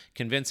a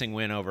convincing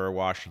win over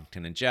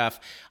Washington and Jeff.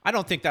 I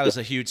don't think that was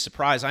a huge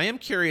surprise. I am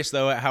curious,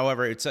 though,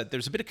 however,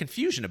 there's a bit of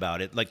confusion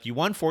about it. Like, you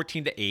won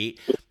 14-8,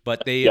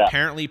 but they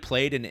apparently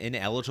played an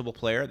ineligible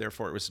player,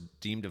 therefore it was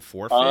deemed a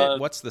forfeit.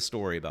 What's the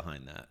story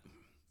behind that?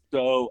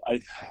 So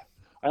I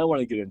don't want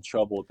to get in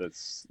trouble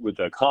with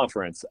the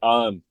conference.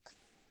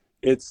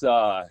 It's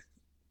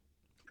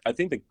I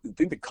think the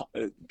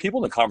people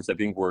in the conference, I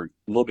think, were a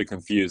little bit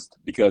confused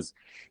because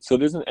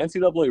there's an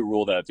NCAA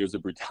rule that if there's a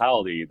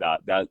brutality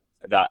that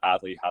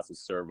athlete has to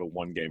serve a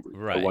one game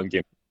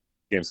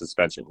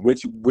suspension,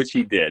 which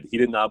he did. He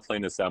did not play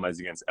in the semis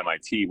against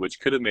MIT,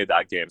 which could have made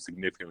that game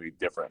significantly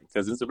different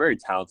because it's a very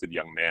talented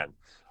young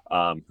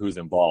man who's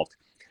involved.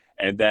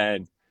 And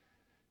then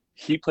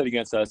he played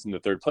against us in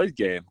the third place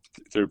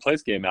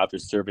game after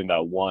serving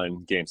that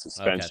 1 game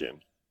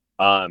suspension.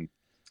 Okay.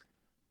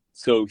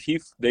 So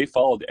they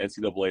followed the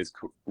NCAA's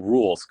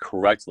rules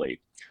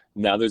correctly.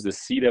 Now there's a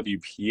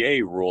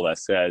CWPA rule that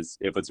says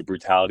if it's a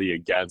brutality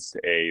against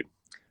a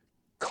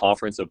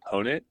conference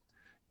opponent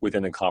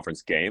within a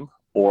conference game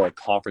or a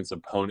conference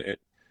opponent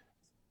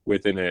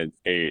within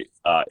a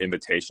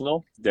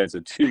invitational, then it's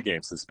a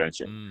 2-game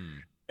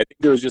suspension. I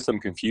think there was just some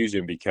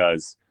confusion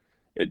because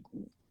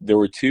there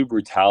were 2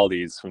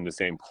 brutalities from the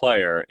same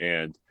player,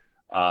 and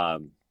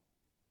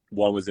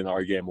one was in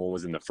our game, one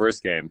was in the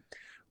first game.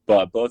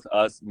 But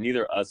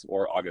neither us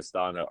or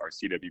Augustana are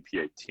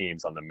CWPA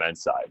teams on the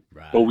men's side,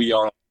 right, but we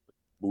are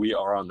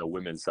on the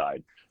women's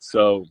side.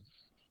 So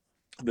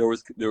there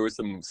was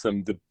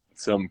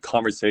some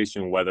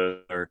conversation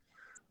whether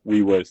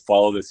we would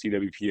follow the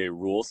CWPA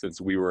rules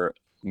since we were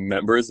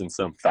members in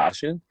some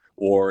fashion,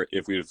 or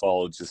if we would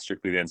follow just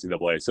strictly the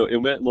NCAA. So it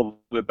went a little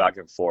bit back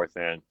and forth,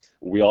 and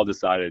we all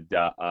decided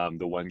that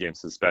the 1 game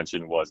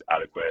suspension was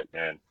adequate,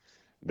 and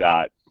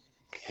that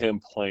him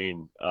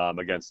playing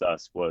against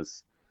us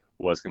was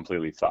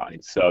completely fine.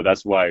 So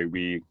that's why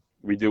we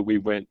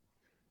went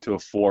to a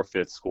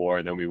forfeit score,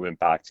 and then we went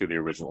back to the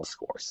original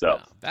score. So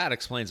that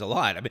explains a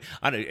lot. I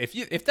mean,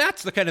 if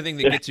that's the kind of thing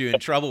that gets you in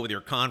trouble with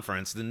your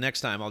conference, then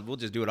next time we'll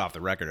just do it off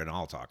the record and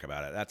I'll talk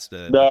about it.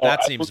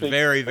 That seems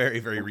very, very,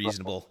 very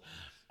reasonable.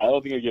 I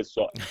don't think it gets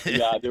so.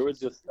 Yeah, there was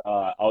just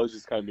I was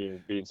just kind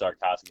of being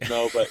sarcastic.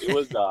 No, but it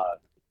was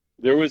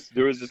there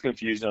was just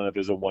confusion on if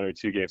there's a 1 or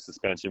 2 game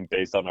suspension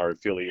based on our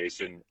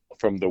affiliation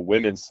from the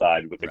women's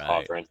side with the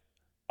conference.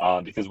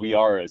 Because we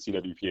are a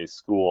CWPA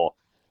school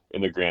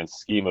in the grand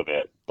scheme of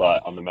it,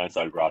 but on the men's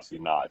side, we're obviously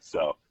not.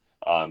 So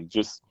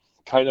just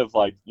kind of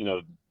like,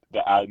 the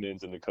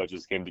admins and the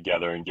coaches came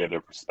together and gave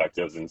their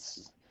perspectives and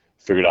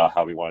figured out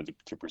how we wanted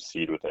to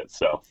proceed with it.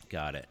 So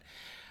got it.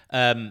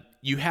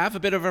 You have a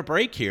bit of a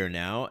break here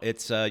now.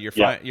 It's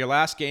your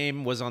last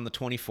game was on the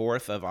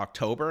 24th of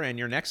October, and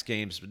your next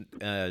game's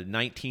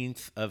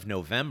 19th of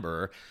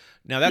November.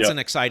 Now, that's an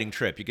exciting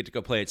trip. You get to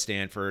go play at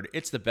Stanford.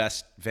 It's the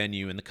best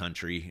venue in the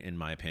country, in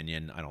my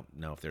opinion. I don't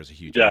know if there's a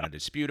huge amount of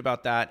dispute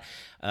about that.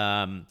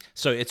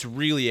 So it's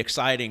really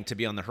exciting to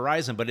be on the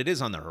horizon, but it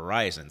is on the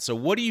horizon. So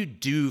what do you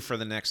do for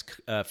the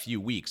next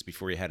few weeks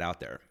before you head out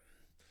there?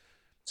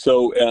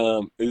 So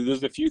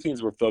there's a few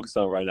things we're focused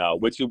on right now,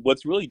 what's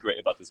really great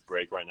about this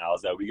break right now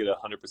is that we get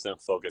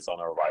 100% focus on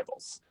our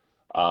rivals.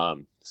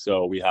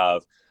 So we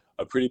have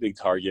a pretty big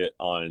target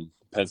on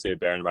Penn State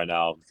Barron right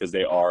now because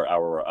they are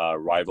our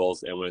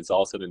rivals. And when it's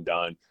all said and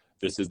done,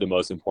 this is the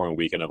most important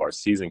weekend of our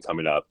season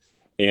coming up.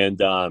 And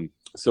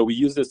so we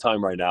use this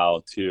time right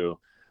now to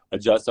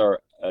adjust our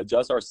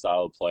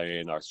style of play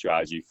and our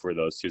strategy for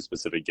those two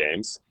specific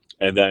games.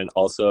 And then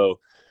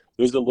also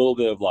there's a little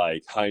bit of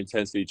like high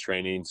intensity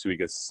training so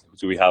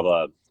we have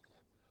a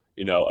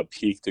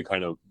peak to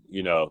kind of,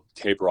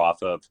 taper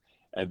off of.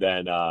 And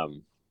then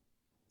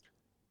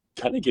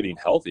kind of getting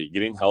healthy,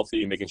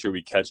 making sure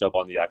we catch up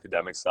on the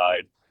academic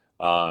side,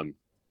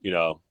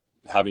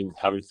 having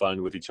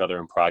fun with each other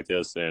in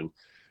practice and,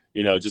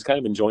 just kind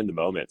of enjoying the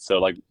moment. So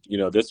like,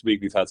 this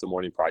week we've had some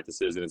morning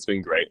practices and it's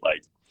been great.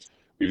 Like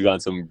we've done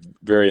some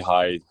very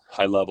high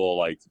level,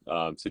 like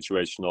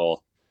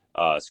situational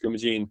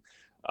scrimmaging,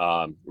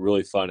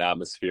 really fun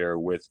atmosphere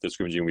with the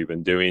scrimmaging we've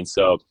been doing.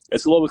 So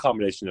it's a little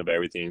combination of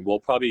everything. We'll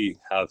probably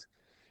have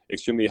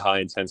extremely high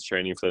intense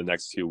training for the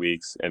next 2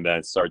 weeks and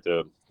then start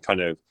to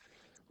kind of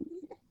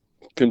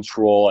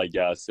control, I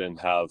guess, and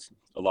have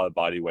a lot of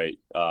body weight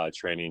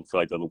training for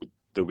like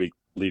the week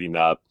leading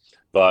up.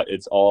 But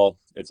it's all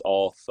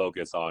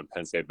focused on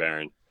Penn State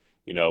Barron.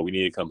 We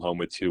need to come home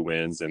with 2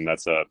 wins, and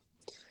that's a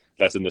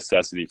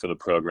necessity for the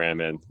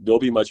program, and they'll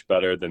be much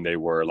better than they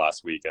were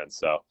last weekend.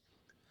 So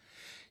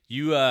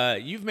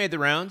you've made the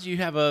rounds. You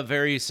have a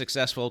very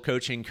successful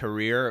coaching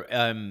career,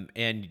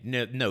 and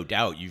no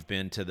doubt you've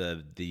been to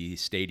the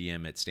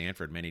stadium at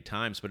Stanford many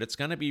times. But it's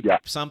going to be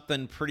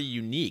something pretty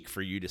unique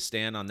for you to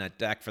stand on that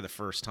deck for the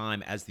first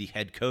time as the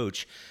head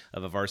coach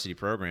of a varsity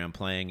program,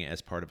 playing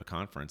as part of a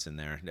conference in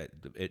there.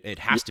 It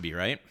has to be,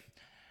 right?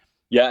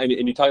 Yeah, and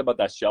you talk about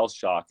that shell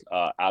shock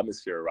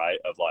atmosphere, right?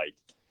 Of like,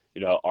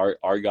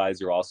 our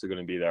guys are also going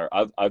to be there.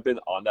 I've been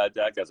on that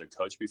deck as a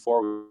coach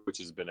before, which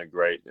has been a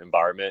great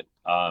environment.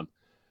 But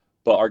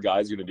our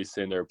guys are going to be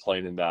sitting there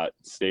playing in that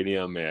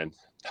stadium and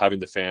having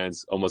the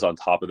fans almost on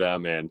top of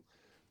them and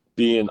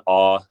be in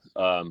awe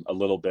a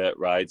little bit,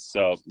 right?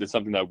 So it's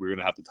something that we're going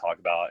to have to talk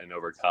about and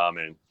overcome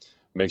and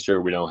make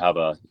sure we don't have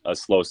a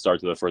slow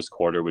start to the first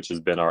quarter, which has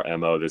been our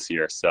MO this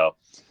year. So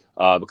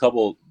a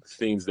couple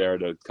things there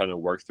to kind of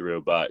work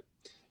through. But,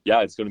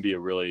 yeah, it's going to be a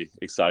really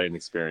exciting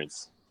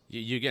experience.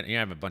 You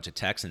have a bunch of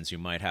Texans who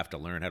might have to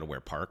learn how to wear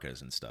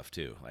parkas and stuff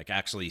too. Like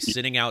actually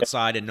sitting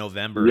outside in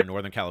November in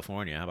Northern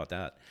California. How about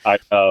that? I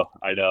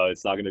know.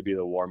 It's not going to be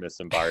the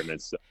warmest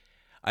environment. So.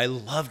 I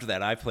loved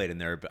that. I played in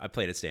there. I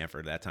played at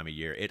Stanford that time of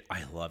year.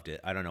 I loved it.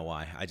 I don't know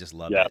why. I just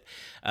loved it.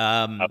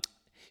 So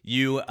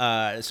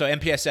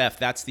MPSF,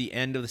 that's the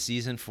end of the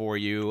season for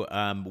you.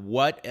 And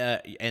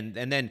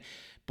then.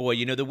 Boy,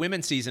 the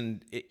women's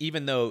season,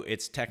 even though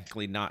it's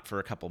technically not for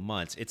a couple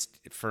months, it's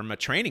from a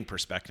training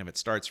perspective, it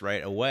starts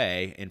right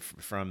away, and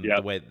from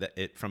the way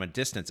that from a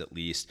distance at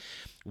least.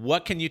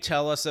 What can you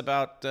tell us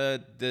about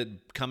the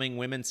coming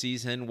women's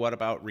season? What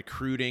about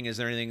recruiting? Is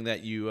there anything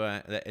that you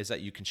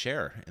can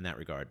share in that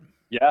regard?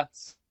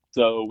 Yes.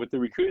 So with the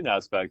recruiting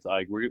aspect,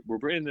 like we're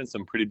bringing in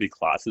some pretty big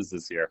classes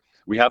this year.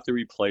 We have to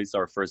replace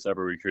our first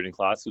ever recruiting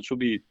class, which will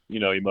be,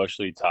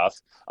 emotionally tough,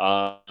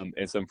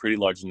 and some pretty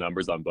large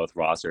numbers on both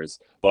rosters.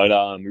 But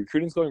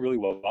recruiting is going really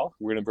well.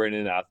 We're going to bring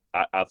in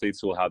athletes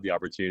who will have the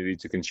opportunity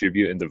to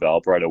contribute and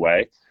develop right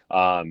away.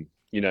 So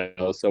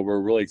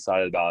we're really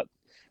excited about,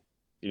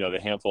 the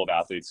handful of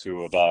athletes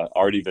who have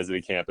already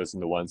visited campus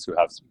and the ones who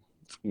have,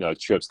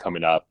 trips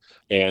coming up.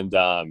 And,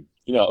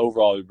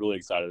 overall, we're really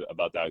excited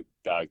about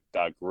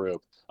that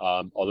group.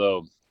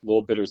 Although a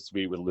little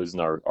bittersweet with losing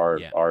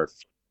our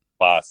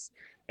class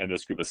and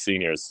this group of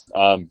seniors.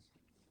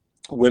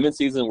 Women's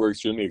season, we're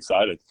extremely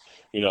excited.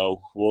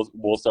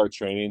 We'll start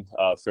training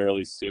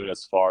fairly soon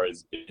as far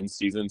as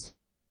in-season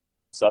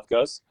stuff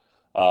goes.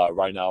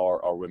 Right now,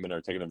 our women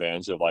are taking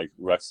advantage of like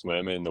rec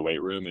swim in the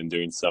weight room and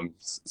doing some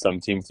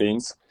team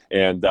things.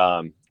 And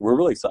we're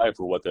really excited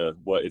for what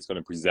it's going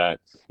to present.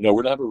 We're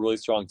going to have a really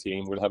strong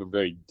team. We're going to have a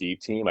very deep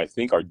team. I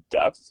think our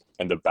depth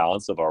and the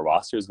balance of our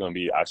roster is going to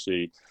be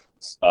actually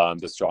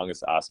the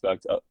strongest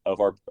aspect of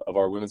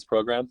our women's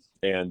program.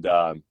 And,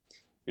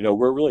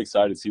 we're really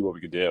excited to see what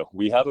we can do.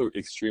 We have an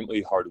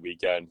extremely hard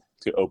weekend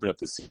to open up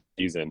the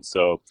season.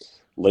 So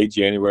late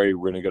January,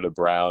 we're going to go to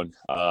Brown.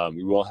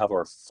 We won't have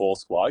our full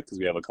squad because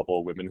we have a couple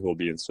of women who will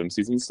be in swim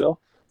season still.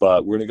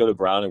 But we're going to go to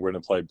Brown, and we're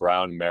going to play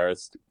Brown,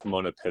 Marist,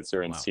 Pomona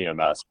Pitzer, and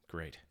CMS.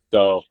 Great.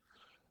 So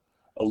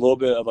a little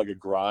bit of like a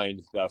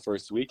grind that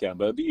first weekend,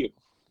 but it'll be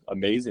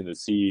amazing to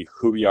see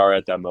who we are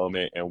at that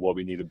moment and what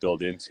we need to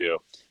build into,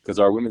 because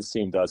our women's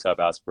team does have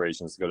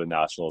aspirations to go to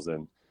nationals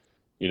and,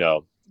 you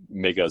know,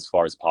 make it as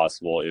far as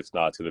possible, if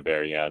not to the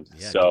very end.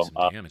 Yeah, so do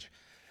some damage.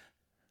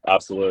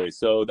 Absolutely.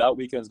 So that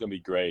weekend's going to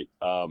be great.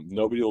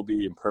 Nobody will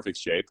be in perfect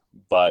shape,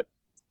 but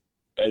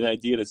an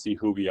idea to see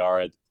who we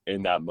are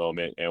in that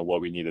moment and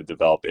what we need to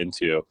develop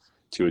into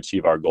to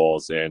achieve our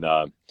goals. And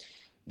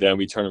then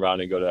we turn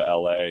around and go to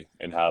LA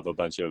and have a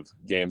bunch of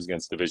games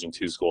against Division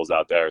II schools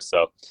out there.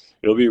 So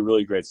it'll be a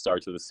really great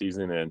start to the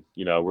season, and,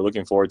 you know, we're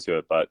looking forward to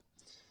it, but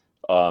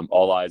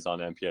all eyes on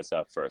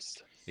MPSF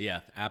first.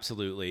 Yeah,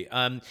 absolutely.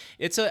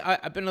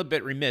 I've been a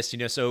bit remiss, you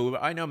know, so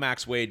I know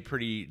Max Wade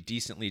pretty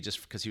decently just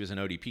because he was an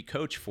ODP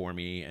coach for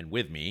me and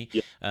with me.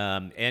 Yeah.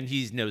 And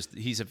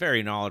he's a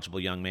very knowledgeable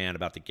young man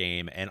about the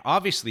game. And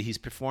obviously he's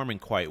performing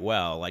quite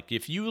well. Like,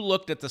 if you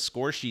looked at the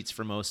score sheets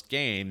for most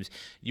games,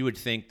 you would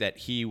think that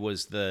he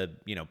was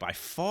by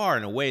far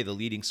and away the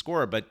leading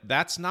scorer, but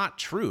that's not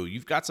true.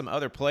 You've got some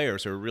other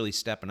players who are really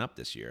stepping up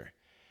this year.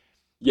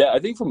 Yeah, I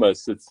think from a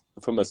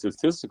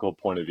statistical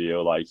point of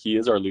view, like, he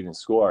is our leading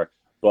scorer.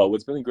 But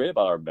what's been great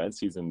about our men's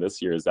season this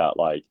year is that,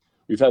 like,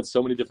 we've had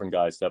so many different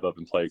guys step up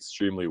and play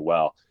extremely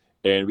well.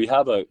 And we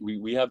have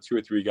we have 2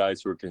 or 3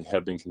 guys who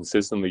have been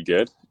consistently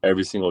good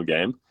every single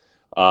game.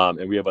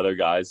 And we have other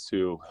guys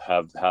who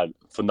have had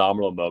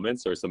phenomenal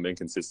moments or some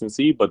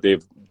inconsistency, but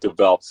they've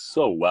developed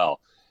so well.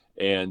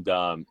 And,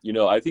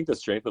 I think the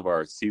strength of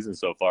our season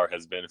so far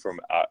has been from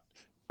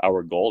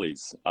our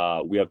goalies.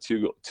 We have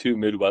two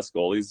Midwest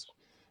goalies,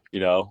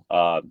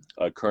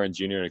 a current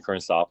junior and a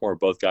current sophomore.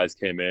 Both guys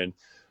came in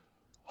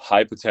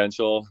high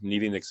potential,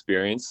 needing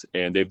experience,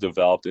 and they've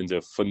developed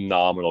into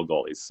phenomenal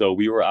goalies. So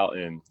we were out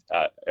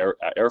at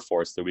Air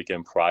Force the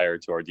weekend prior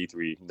to our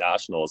D3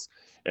 Nationals,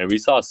 and we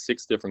saw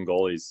 6 different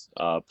goalies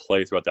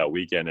play throughout that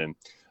weekend. And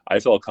I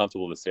felt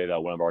comfortable to say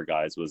that one of our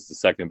guys was the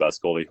second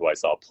best goalie who I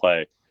saw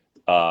play,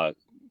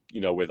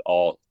 with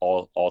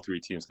all 3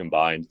 teams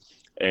combined.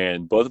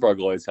 And both of our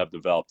goalies have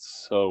developed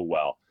so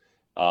well.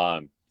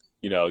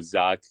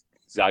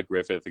 Zach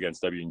Griffith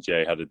against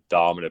W&J had a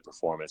dominant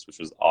performance, which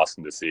was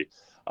awesome to see.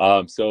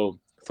 So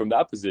from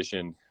that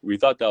position, we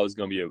thought that was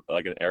going to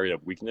be an area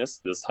of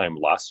weakness this time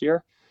last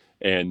year,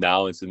 and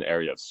now it's an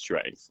area of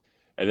strength.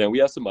 And then we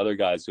have some other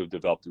guys who have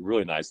developed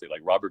really nicely,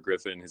 like Robert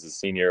Griffin is a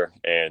senior,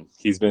 and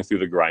he's been through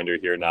the grinder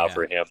here now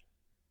for him.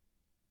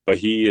 But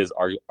he is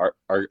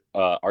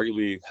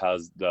arguably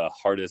has the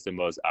hardest and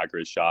most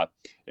accurate shot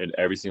in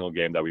every single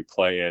game that we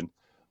play in.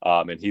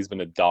 And he's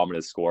been a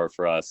dominant scorer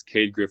for us.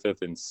 Cade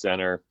Griffith in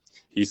center.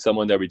 He's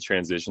someone that we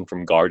transitioned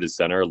from guard to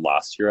center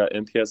last year at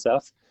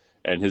MPSF.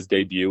 And his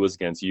debut was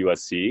against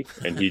USC.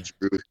 And he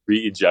drew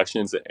 3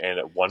 ejections and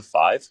at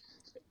 1-5,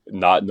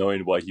 not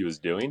knowing what he was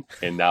doing.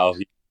 And now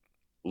he's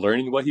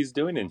learning what he's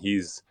doing, and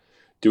he's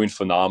doing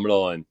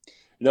phenomenal. And,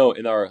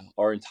 in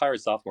our entire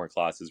sophomore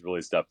class has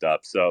really stepped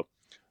up. So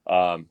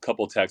a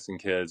couple Texan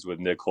kids with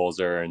Nick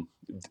Holzer and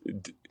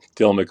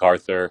Dylan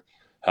MacArthur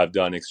have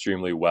done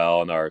extremely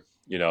well. And our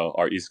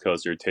East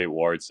Coaster, Tate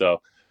Ward.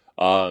 So,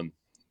 I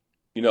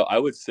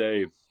would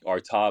say our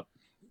top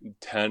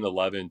 10,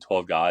 11,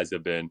 12 guys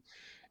have been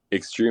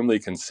extremely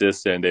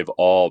consistent. They've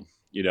all,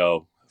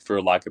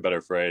 for lack of a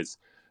better phrase,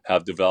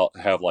 have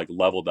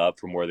leveled up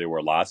from where they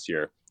were last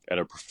year and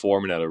are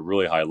performing at a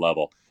really high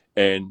level.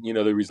 And,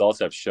 the results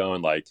have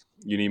shown, like,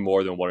 you need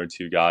more than 1 or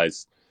 2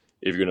 guys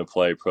if you're going to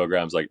play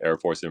programs like Air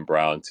Force and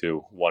Brown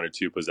to 1 or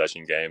 2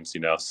 possession games,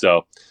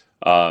 So,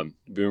 been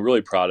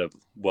really proud of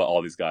what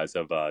all these guys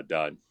have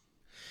done.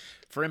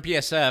 For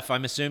MPSF,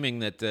 I'm assuming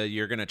that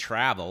you're going to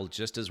travel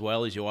just as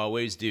well as you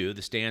always do.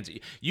 The stands.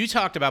 You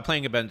talked about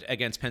playing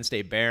against Penn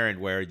State Barron,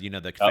 where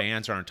the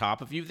fans are on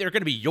top of you. They're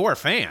going to be your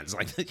fans.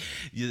 Like,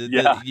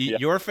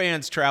 your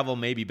fans travel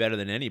maybe better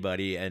than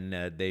anybody, and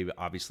they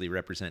obviously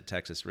represent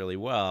Texas really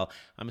well.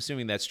 I'm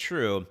assuming that's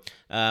true.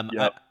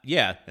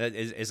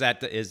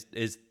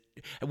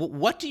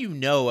 What do you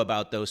know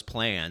about those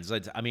plans?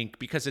 I mean,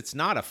 because it's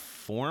not a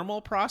formal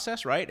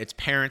process, right? It's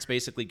parents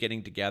basically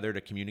getting together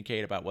to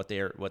communicate about what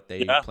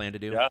they plan to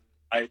do. Yeah,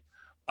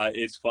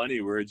 it's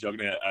funny. We're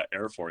joking at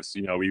Air Force.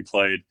 We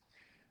played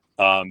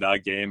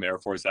that game, Air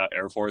Force at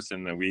Air Force,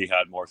 and then we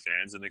had more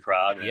fans in the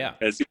crowd. And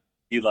it's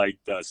like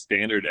the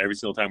standard every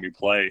single time we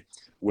play,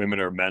 women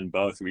or men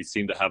both. We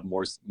seem to have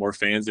more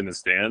fans in the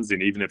stands,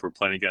 and even if we're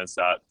playing against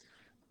that,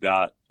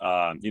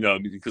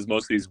 because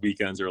most of these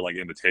weekends are like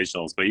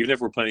invitationals, but even if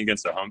we're playing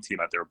against a home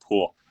team at their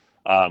pool,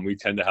 we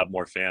tend to have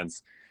more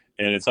fans,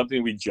 and it's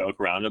something we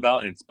joke around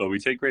about, but we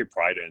take great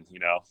pride in.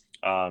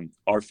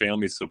 Our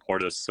families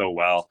support us so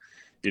well.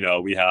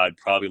 We had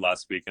probably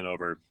last weekend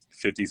over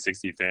 50,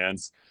 60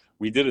 fans.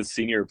 We did a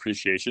senior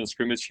appreciation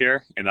scrimmage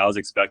here, and I was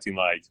expecting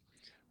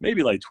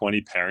maybe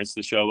 20 parents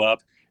to show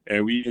up,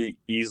 and we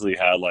easily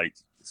had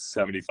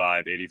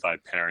 75,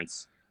 85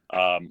 parents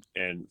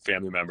and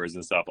family members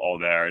and stuff all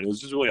there. And it was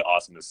just really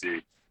awesome to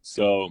see.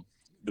 So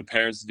the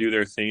parents do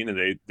their thing,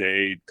 and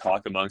they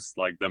talk amongst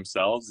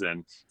themselves,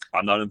 and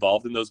I'm not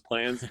involved in those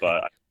plans,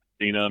 but I've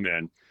seen them,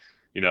 and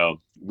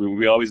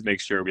we always make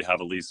sure we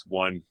have at least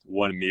one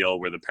meal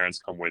where the parents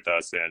come with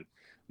us and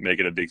make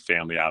it a big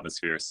family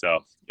atmosphere.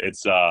 So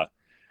it's a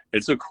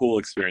cool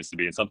experience to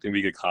be in, something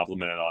we get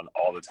complimented on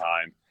all the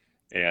time.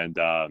 And,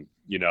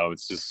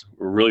 it's just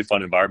a really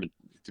fun environment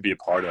to be a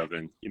part of.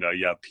 And,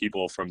 you have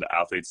people from the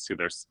athletes to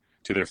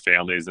their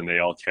families, and they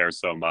all care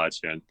so much.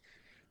 And,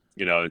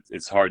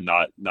 it's hard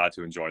not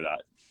to enjoy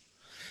that.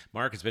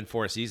 Mark, it's been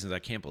 4 seasons. I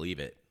can't believe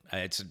it.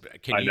 I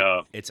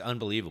know. It's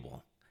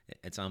unbelievable.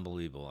 It's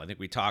unbelievable. I think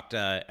we talked,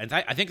 and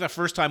I think the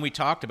first time we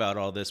talked about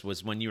all this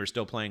was when you were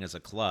still playing as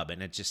a club,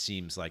 and it just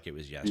seems like it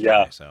was yesterday.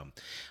 Yeah. So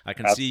I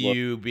can see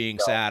you being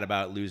sad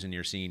about losing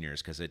your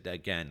seniors, because it,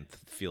 again,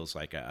 feels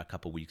like a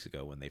couple weeks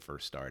ago when they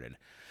first started.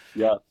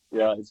 Yeah,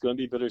 it's going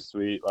to be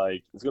bittersweet.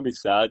 Like, it's going to be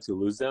sad to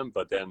lose them,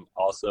 but then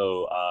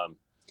also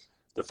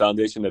the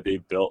foundation that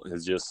they've built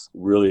has just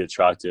really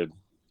attracted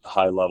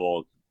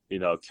high-level,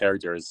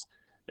 characters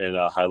and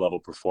high-level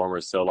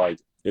performers. So, like,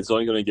 it's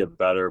only going to get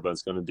better, but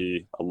it's going to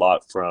be a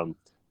lot from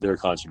their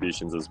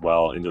contributions as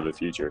well into the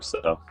future.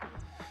 So,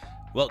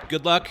 well,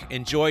 good luck.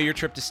 Enjoy your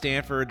trip to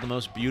Stanford, the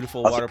most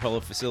beautiful water polo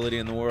facility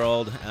in the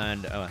world,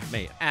 and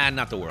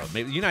not the world,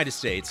 maybe the United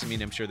States. I mean,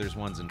 I'm sure there's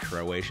ones in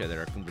Croatia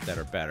that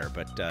are better.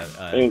 But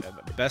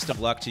best of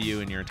luck to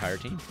you and your entire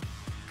team.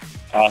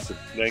 Awesome,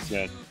 thanks,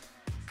 man.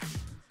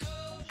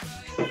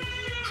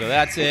 So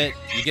that's it.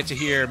 You get to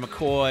hear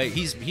McCoy.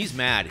 He's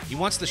mad. He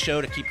wants the show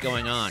to keep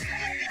going on.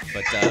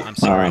 But I'm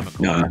sorry,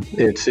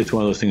 McCoy. It's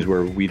one of those things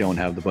where we don't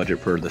have the budget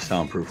for the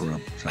soundproof room.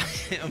 So.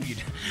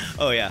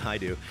 Oh yeah, I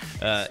do.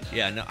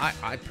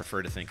 I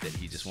prefer to think that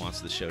he just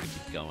wants the show to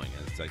keep going.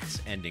 It's like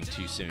it's ending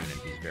too soon, and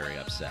he's very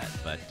upset.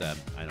 But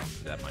I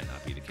don't. That might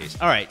not be the case.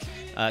 All right.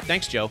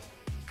 Thanks, Joe.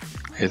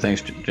 Hey,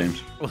 thanks,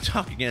 James. We'll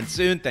talk again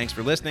soon. Thanks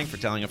for listening, for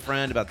telling a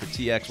friend about the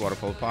TX Water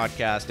Polo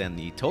Podcast and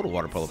the Total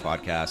Water Polo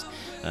Podcast.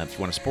 If you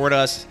want to support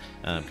us,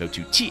 go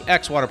to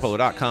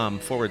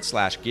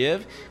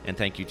txwaterpolo.com/give. And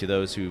thank you to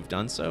those who've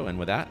done so. And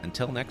with that,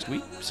 until next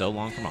week, so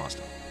long from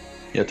Austin.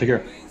 Yeah, take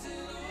care.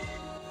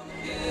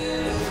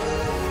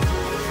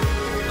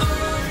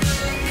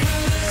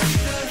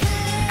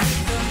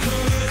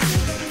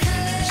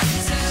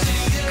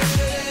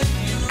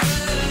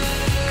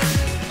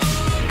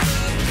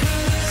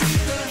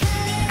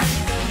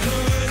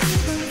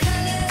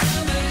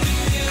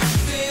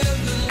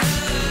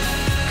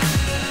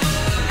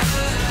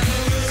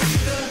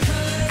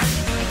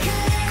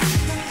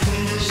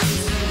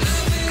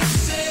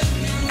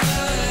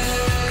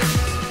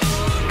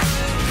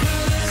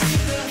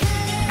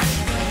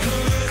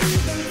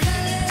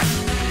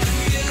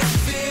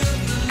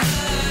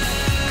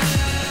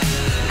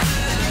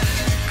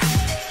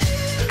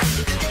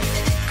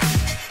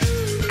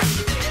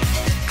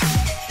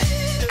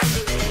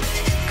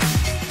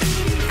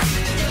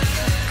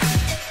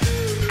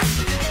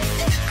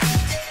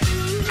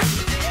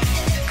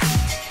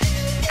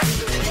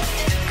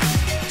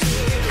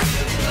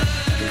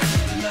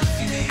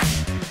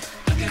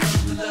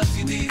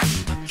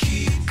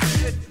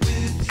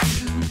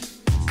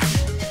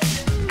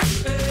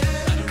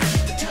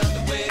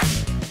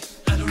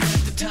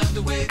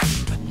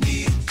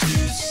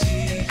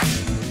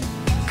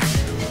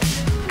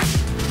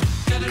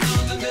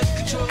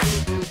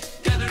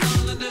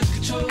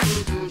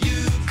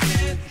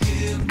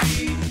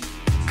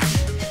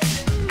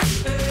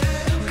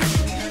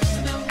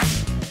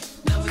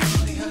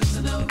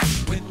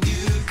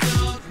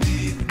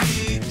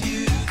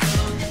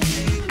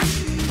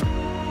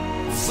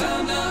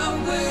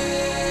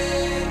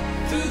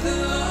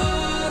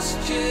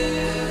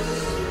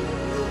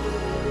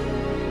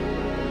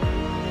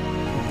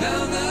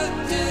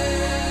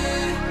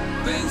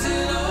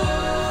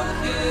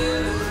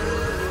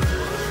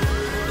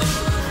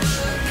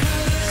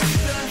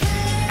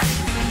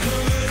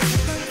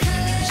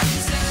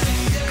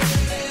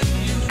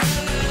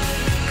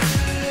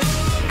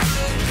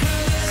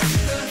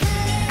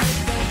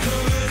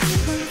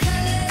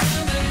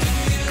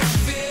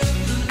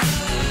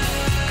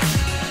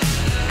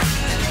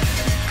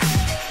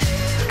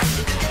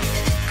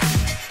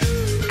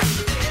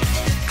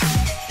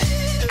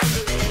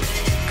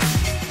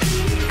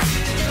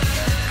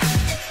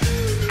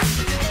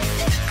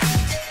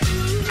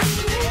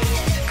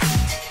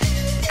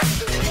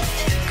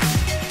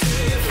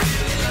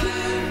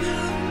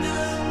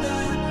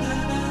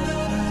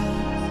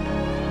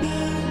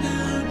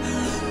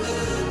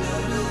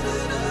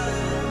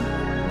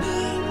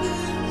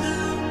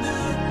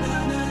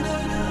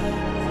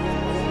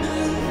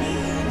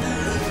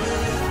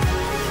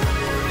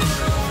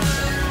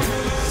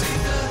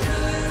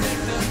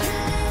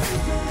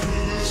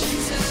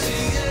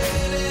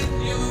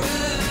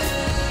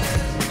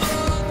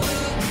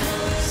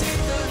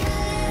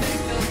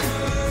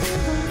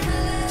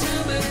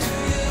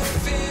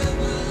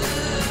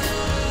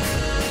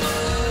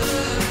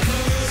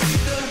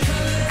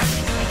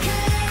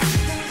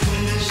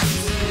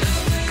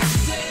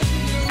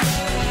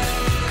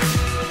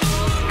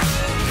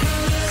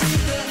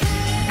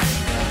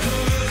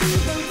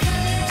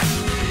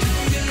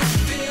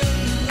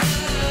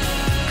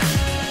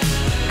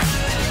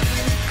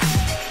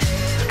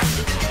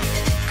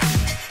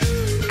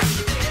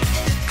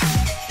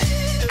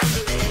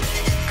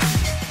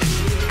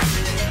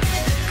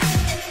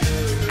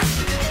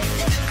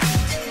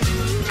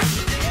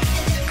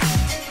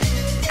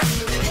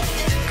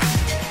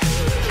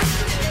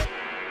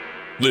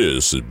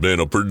 This has been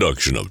a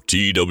production of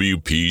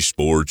TWP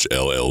Sports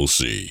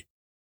LLC.